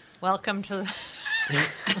 Welcome to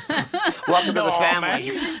Welcome to the family.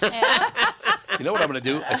 You know what I'm going to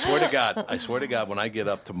do? I swear to God, when I get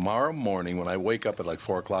up tomorrow morning, when I wake up at like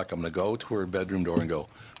 4 o'clock, I'm going to go to her bedroom door and go,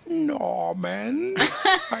 Norman,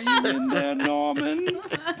 are you in there, Norman?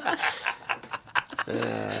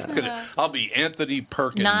 I'll be Anthony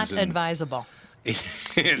Perkins. not advisable.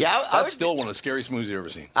 That's still one of the scariest movies you've ever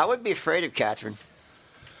seen. I would be afraid of Catherine.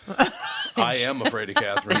 I am afraid of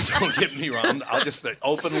Catherine. Don't get me wrong. I'll just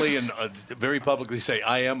openly and very publicly say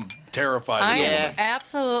I am terrified I of the am woman.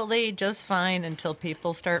 absolutely just fine until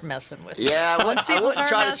people start messing with me. Yeah, I Once people wouldn't start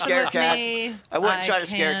try to messing scare with Catherine. me, I wouldn't try to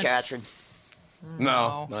scare can't. Catherine.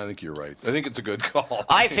 No, I think you're right. I think it's a good call.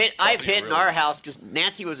 I've hid in our house because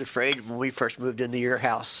Nancy was afraid when we first moved into your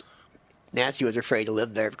house. Nancy was afraid to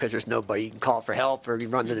live there because there's nobody you can call for help or you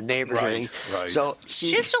run to the neighbors or anything. Right. So She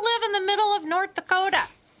used to live in the middle of North Dakota.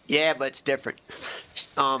 Yeah, but it's different.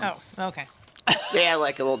 Okay. They had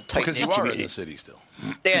like a little tight-knit Because you are community. in the city still.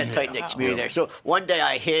 They had a tight-knit community there. So one day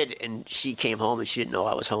I hid, and she came home, and she didn't know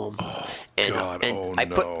I was home. And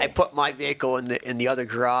I put my vehicle in the other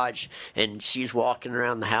garage, and she's walking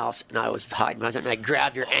around the house, and I was hiding. And I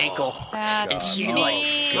grabbed her ankle, and she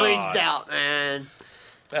freaked out, man.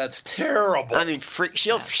 That's terrible. I mean,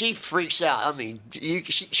 she freaks out. I mean,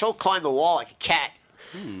 she'll climb the wall like a cat.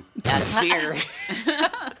 Out of fear.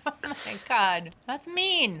 Oh my God, that's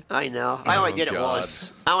mean. I know. I only did it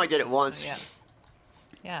once.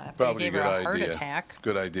 Yeah, after Probably you gave a her good a heart idea. attack.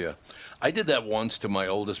 Good idea. I did that once to my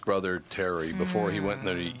oldest brother, Terry, before he went in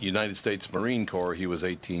the United States Marine Corps. He was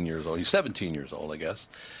 18 years old. He's 17 years old, I guess.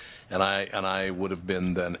 And I would have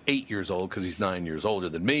been then 8 years old because he's 9 years older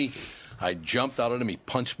than me. I jumped out at him. He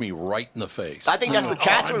punched me right in the face. I think that's what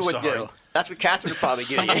Catherine would do. That's what Catherine would probably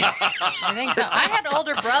do. I think so. I had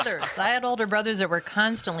older brothers that were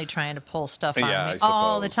constantly trying to pull stuff on me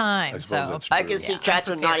all the time. So I can see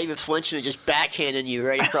Catherine not even flinching and just backhanding you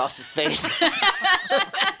right across the face.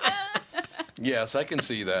 Yes, I can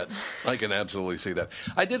see that. I can absolutely see that.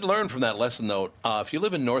 I did learn from that lesson, though. If you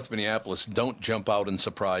live in North Minneapolis, don't jump out and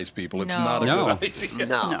surprise people. It's not a good idea.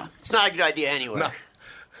 No, it's not a good idea anywhere.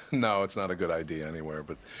 No, it's not a good idea anywhere.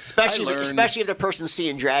 But especially if the person's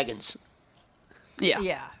seeing dragons.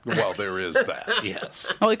 Yeah. Well, there is that.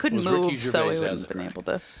 Yes. Well, he couldn't It was Ricky move, so Gervais he has wouldn't it have been right. able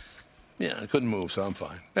to. Yeah, I couldn't move, so I'm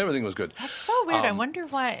fine. Everything was good. That's so weird. I wonder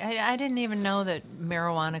why. I didn't even know that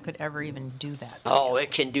marijuana could ever even do that. Oh,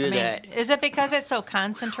 it can do that. Is it because it's so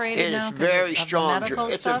concentrated It now? is 'cause very of the strong. medical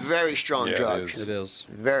It's stuff? a very strong drug. It is.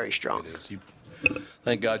 Very strong. It is.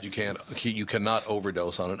 Thank God you cannot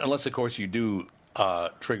overdose on it, unless, of course, you do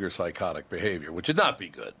trigger psychotic behavior, which would not be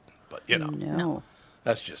good. But, No.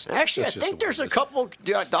 That's just... Actually, I that's just think the way there's it a is. couple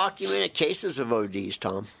documented cases of ODs,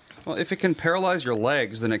 Tom. Well, if it can paralyze your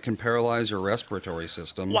legs, then it can paralyze your respiratory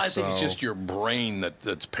system. Well, I think it's so- just your brain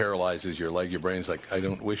that paralyzes your leg. Your brain's like, I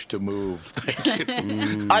don't wish to move. Thank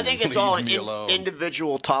you. I think it's all Leave me an alone.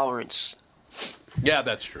 individual tolerance. Yeah,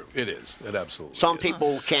 that's true. It is. It absolutely Some is.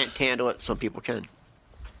 people can't handle it. Some people can.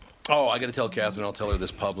 Oh, I got to tell Catherine. I'll tell her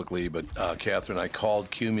this publicly. But Catherine, I called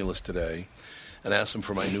Cumulus today and asked them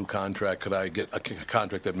for my new contract. Could I get a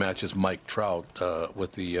contract that matches Mike Trout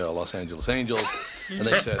with the Los Angeles Angels? And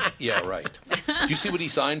they said, yeah, right. Do you see what he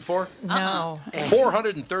signed for? No.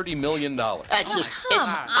 $430 million. That's just.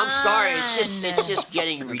 I'm sorry. It's just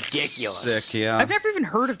getting ridiculous. Sick, yeah. I've never even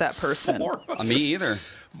heard of that person. Me either.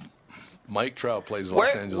 Mike Trout plays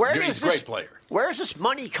Los Angeles. He's a great player. Where's this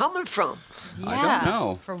money coming from? I don't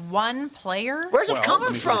know. For one player? Where's it coming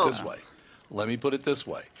let me from? Put it this way. Let me put it this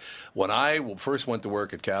way. When I first went to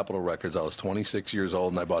work at Capitol Records, I was 26 years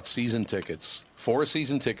old, and I bought season tickets, 4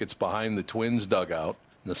 season tickets behind the Twins dugout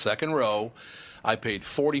in the second row. I paid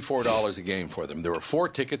 $44 a game for them. There were 4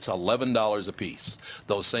 tickets, $11 a piece.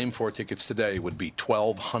 Those same 4 tickets today would be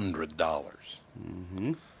 $1,200.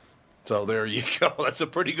 Mm-hmm. So there you go. That's a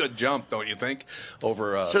pretty good jump, don't you think?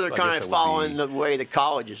 Over. So they're I kind guess of that would following be- the way the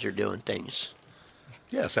colleges are doing things.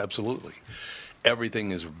 Yes, absolutely. Everything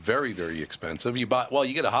is very, very expensive. You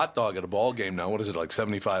get a hot dog at a ball game now. What is it, like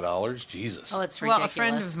 $75? Jesus. Oh, it's ridiculous. Well, a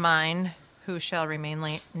friend of mine, who shall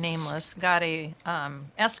remain nameless, got a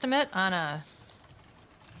estimate on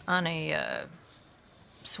a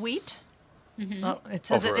suite. Mm-hmm. Well, it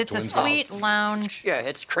says for a it's a Twins suite lounge. Yeah,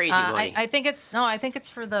 it's crazy money. I think it's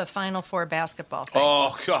for the Final Four basketball thing.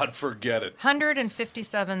 Oh God, forget it.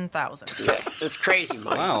 $157,000. Yeah, it's crazy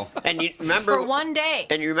money. Wow. And you remember For one day.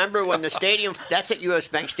 And you remember when the stadium? That's at U.S.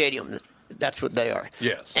 Bank Stadium. That's what they are.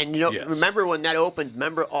 Yes. And yes. remember when that opened?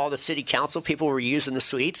 Remember all the city council people were using the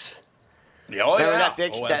suites? Yeah, oh, remember yeah. that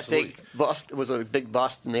big Absolutely. bust? It was a big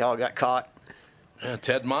bust, and they all got caught. Yeah,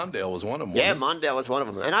 Ted Mondale was one of them. Yeah, wasn't Mondale was one of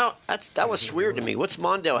them. And that was weird to me. What's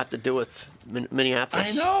Mondale have to do with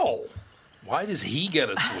Minneapolis? I know. Why does he get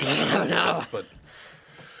a suite? I don't know. But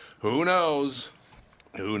who knows?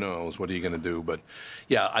 Who knows? What are you going to do? But,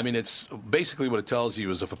 yeah, I mean, it's basically what it tells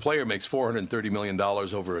you is if a player makes $430 million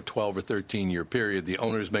over a 12 or 13-year period, the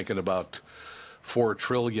owner's making about $4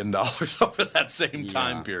 trillion over that same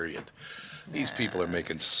time period. These people are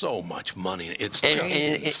making so much money. It's just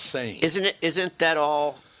insane. Isn't that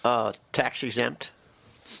all tax exempt?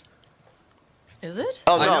 Is it?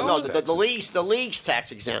 Oh no, the league's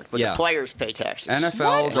tax exempt, but Yeah. the players pay taxes.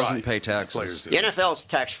 NFL doesn't pay taxes. The NFL is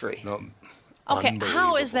tax free. No. Okay,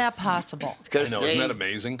 how is that possible? Because isn't that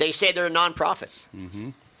amazing? They say they're a nonprofit. Mm-hmm.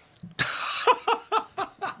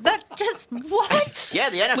 That just what? Yeah,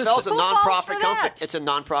 the NFL's a nonprofit company. It's a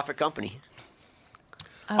nonprofit company.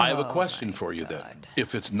 I have a question for you then.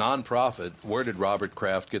 If it's nonprofit, where did Robert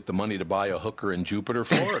Kraft get the money to buy a hooker in Jupiter,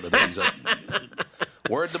 Florida?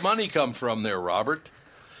 Where'd the money come from there, Robert?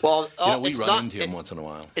 Well, we run into him once in a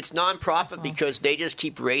while. It's nonprofit because they just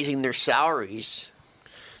keep raising their salaries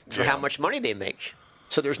for how much money they make.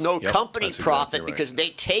 So there's no company profit because they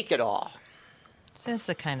take it all. That's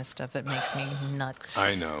the kind of stuff that makes me nuts.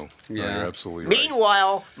 I know. Yeah. No, you're absolutely right.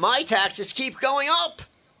 Meanwhile, my taxes keep going up.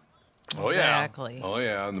 Oh, yeah. Exactly. Oh,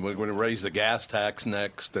 yeah. And we're going to raise the gas tax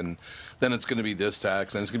next, and then it's going to be this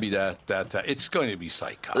tax, and it's going to be that tax. It's going to be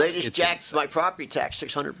psychotic. They just jacked my property tax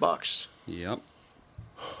 $600. Yep.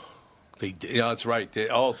 That's right.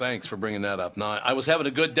 Thanks for bringing that up. No, I was having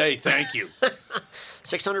a good day. Thank you.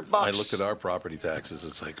 $600. I looked at our property taxes.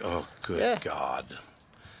 It's like, oh, good God.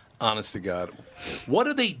 Honest to God. What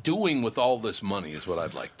are they doing with all this money is what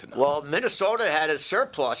I'd like to know. Well, Minnesota had a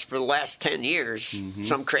surplus for the last 10 years.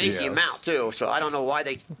 Some crazy amount, too. So I don't know why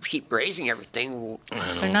they keep raising everything.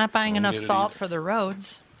 They're not buying enough salt for the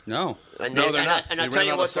roads. No. And they're not. And I'll tell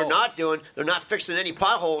you what they're not doing. They're not fixing any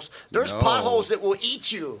potholes. There's potholes that will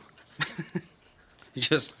eat you. You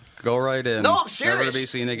just go right in. No, I'm serious. Never to be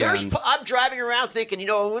seen again. I'm driving around thinking,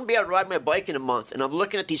 I wouldn't be able to ride my bike in a month, and I'm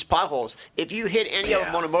looking at these potholes. If you hit any of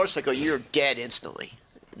them on a motorcycle, you're dead instantly.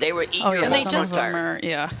 They would eat your whole tire.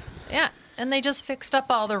 Yeah, and they just fixed up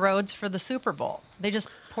all the roads for the Super Bowl. They just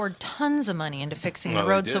poured tons of money into fixing the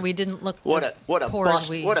roads so we didn't look what a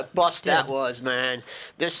bust! What a bust did. That was, man.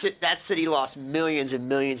 That city lost millions and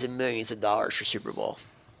millions and millions of dollars for Super Bowl.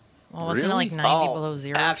 Well, wasn't it like 90 below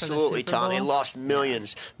zero absolutely, for the Super Bowl? Tommy. It lost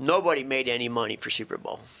millions. Nobody made any money for Super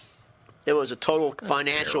Bowl. It was a total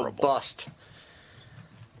financial bust.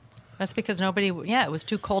 That's because it was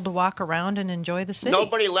too cold to walk around and enjoy the city.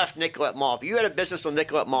 Nobody left Nicollet Mall. If you had a business on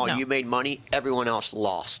Nicollet Mall, you made money. Everyone else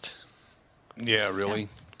lost. Yeah, really? Yeah,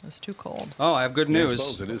 it was too cold. Oh, I have good news. I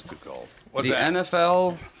suppose it is too cold. What's that?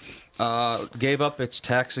 NFL gave up its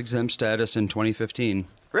tax-exempt status in 2015.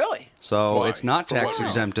 Really? So it's not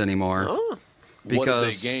tax-exempt anymore. Oh. What did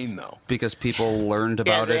they gain, though? Because people learned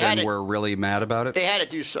about it and were really mad about it. They had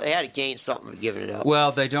to gain something giving it up.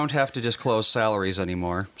 Well, they don't have to disclose salaries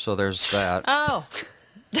anymore, so there's that. Oh.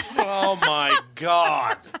 Oh, my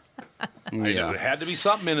God. It had to be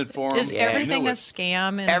something in it for them. Is everything a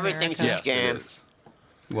scam? Everything's a scam.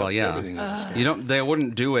 Well, yeah. They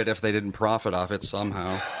wouldn't do it if they didn't profit off it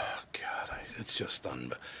somehow. God, it's just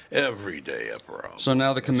every day up around. So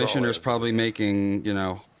now the commissioner's probably making,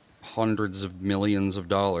 hundreds of millions of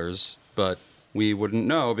dollars, but we wouldn't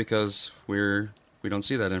know because we don't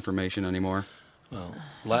see that information anymore. Well,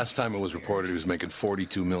 last time it was reported he was making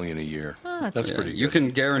 $42 million a year. Oh, that's pretty good. You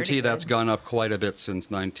can guarantee that's gone up quite a bit since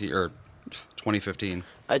 2015.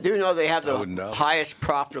 I do know they have the highest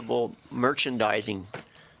profitable merchandising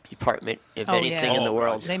department of anything in the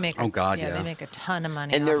world. They make they make a ton of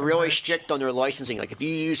money. And they're really strict on their licensing. Like if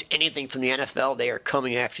you use anything from the NFL, they are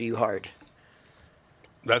coming after you hard.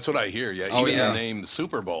 That's what I hear. Yeah, even the name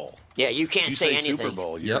Super Bowl. Yeah, you can't say anything. Super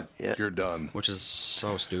Bowl, you're done. Which is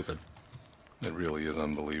so stupid. It really is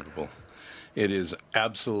unbelievable. It is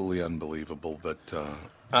absolutely unbelievable, but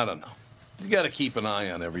I don't know. You got to keep an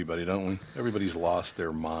eye on everybody, don't we? Everybody's lost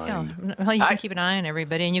their mind. Yeah. Well, you can keep an eye on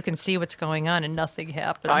everybody, and you can see what's going on, and nothing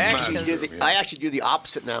happens. I actually do the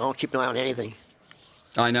opposite now. I don't keep an eye on anything.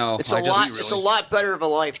 I know. It's a lot better of a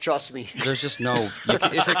life, trust me. There's just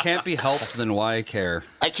if it can't be helped, then why care?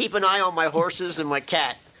 I keep an eye on my horses and my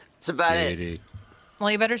cat. That's about it.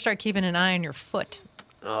 Well, you better start keeping an eye on your foot.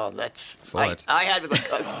 Oh, that's foot. I had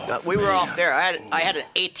we were off there. I had an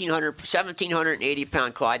 1,780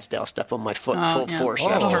 pound Clydesdale step on my foot full force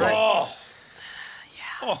yesterday.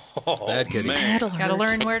 Bad kitty. Got to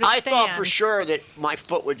learn where to stand. I thought for sure that my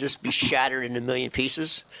foot would just be shattered in a million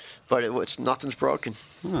pieces, but nothing's broken.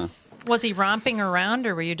 Huh. Was he romping around,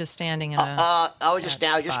 or were you just standing in a I was just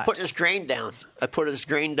down. I just put his grain down. I put his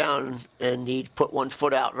grain down, and he put one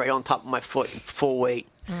foot out right on top of my foot, full weight.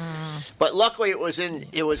 But luckily, it was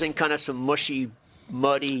in kind of some mushy,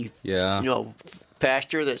 muddy,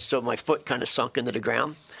 pasture. So my foot kind of sunk into the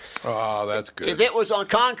ground. Oh, that's good. If it was on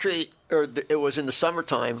concrete or it was in the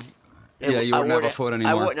summertime, you wouldn't have a foot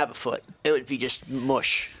anymore. I wouldn't have a foot. It would be just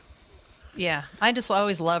mush. Yeah, I just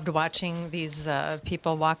always loved watching these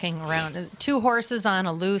people walking around. 2 horses on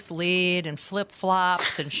a loose lead and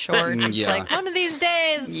flip-flops and shorts. It's like, one of these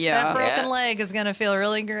days, that broken leg is going to feel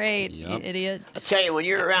really great, you idiot. I tell you, when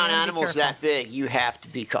you're around animals that big, you have to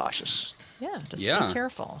be cautious. Yeah, just be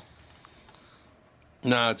careful.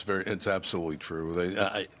 No, it's absolutely true.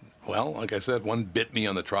 Well, like I said, one bit me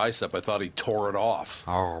on the tricep. I thought he tore it off.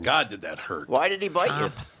 Oh, God, did that hurt? Why did he bite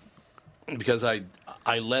you? Because I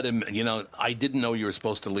let him. I didn't know you were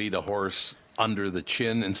supposed to lead a horse under the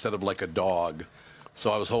chin instead of like a dog. So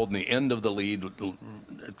I was holding the end of the lead.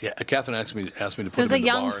 Catherine asked me to put him in the barn. It was a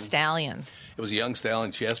young stallion. It was a young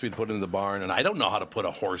stallion. She asked me to put him in the barn, and I don't know how to put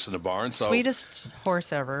a horse in a barn. So Sweetest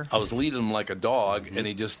horse ever. I was leading him like a dog, and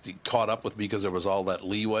he caught up with me because there was all that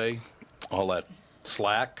leeway, all that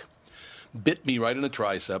slack. Bit me right in the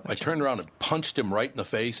tricep. I turned around and punched him right in the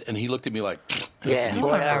face, and he looked at me like, yeah, you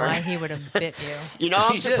whatever. Don't know why he would have bit you. You know,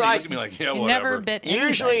 I'm surprised. He looked at me like, yeah, he whatever. Never bit anybody.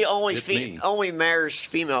 Usually only mares,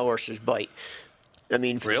 female horses bite. I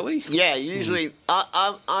mean, really? Yeah, usually.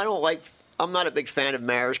 I don't like. I'm not a big fan of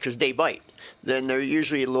mares because they bite. Then they're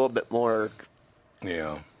usually a little bit more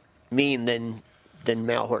mean than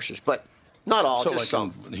male horses, but not all. So just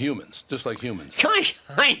like some humans, just like humans. Kind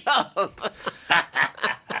of.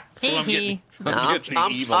 I'm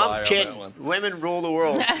kidding. Women rule the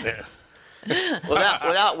world.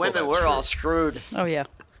 Without women, we're all screwed. Oh yeah.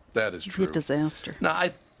 That is true. It's a disaster. No,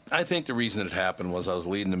 I think the reason it happened was I was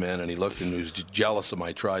leading him in, and he looked and he was jealous of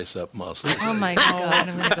my tricep muscle. Oh, my God.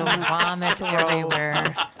 I'm going to go vomit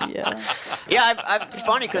everywhere. Yeah. Yeah, it's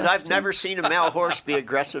funny because I've never seen a male horse be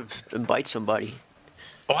aggressive and bite somebody.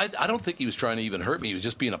 Oh, I don't think he was trying to even hurt me. He was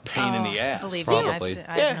just being a pain in the ass. Believe probably. me,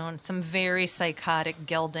 I've known some very psychotic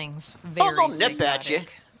geldings. They'll nip at you.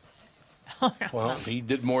 Well, he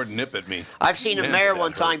did more than nip at me. I've seen a mare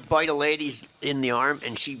one time bite a lady's in the arm,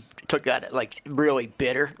 and she took out it like really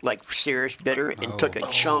bitter, like serious bitter, and took a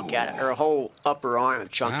chunk out of her whole upper arm, a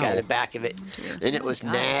chunk out of the back of it, and it was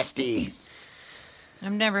nasty.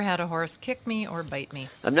 I've never had a horse kick me or bite me.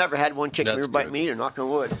 I've never had one kick me or bite me either, knock on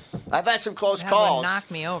wood. I've had some close calls. Knock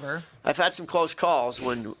me over. I've had some close calls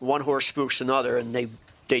when one horse spooks another, and they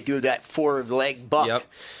do that 4-leg buck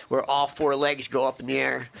where all 4 legs go up in the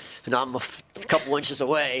air, and I'm a couple inches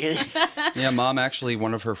away. Yeah, Mom, actually,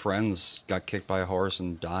 one of her friends got kicked by a horse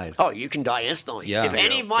and died. Oh, you can die instantly. Yeah. If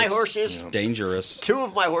any of my horses... dangerous. 2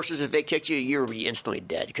 of my horses, if they kicked you, you'll be instantly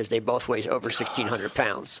dead because they both weigh over 1,600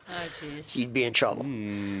 pounds. Oh, jeez. So you'd be in trouble.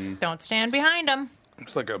 Don't stand behind them.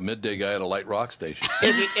 It's like a midday guy at a light rock station.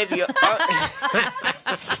 If you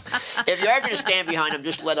are going to stand behind them,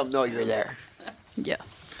 just let them know you're there.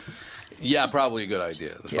 Yes. Yeah, probably a good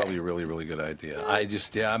idea. It's probably a really, really good idea. I'm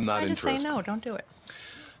not interested. I just say no, don't do it.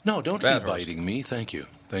 No, don't keep biting me. Thank you.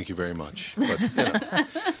 Thank you very much. But,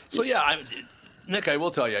 so, yeah, Nick, I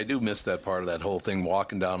will tell you, I do miss that part of that whole thing,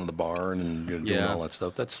 walking down to the barn and doing all that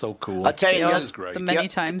stuff. That's so cool. I'll tell you, that is great. The many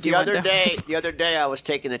times the other day, I was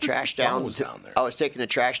taking the trash down. I was taking the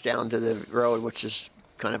trash down to the road, which is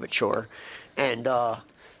kind of a chore, and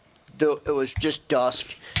it was just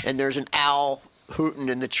dusk, and there's an owl hooting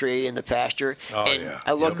in the tree in the pasture.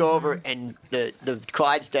 I look over, and the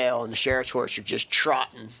Clydesdale and the sheriff's horse are just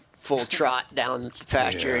trotting, full trot down the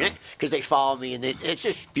pasture, because they follow me, and it's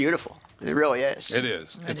just beautiful. It really is. It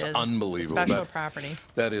is. It's unbelievable. Special property.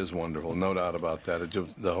 That is wonderful. No doubt about that.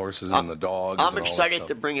 The horses and the dogs. I'm excited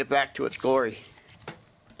to bring it back to its glory.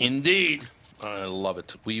 Indeed. I love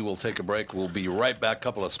it. We will take a break. We'll be right back. A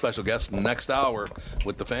couple of special guests next hour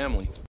with the family.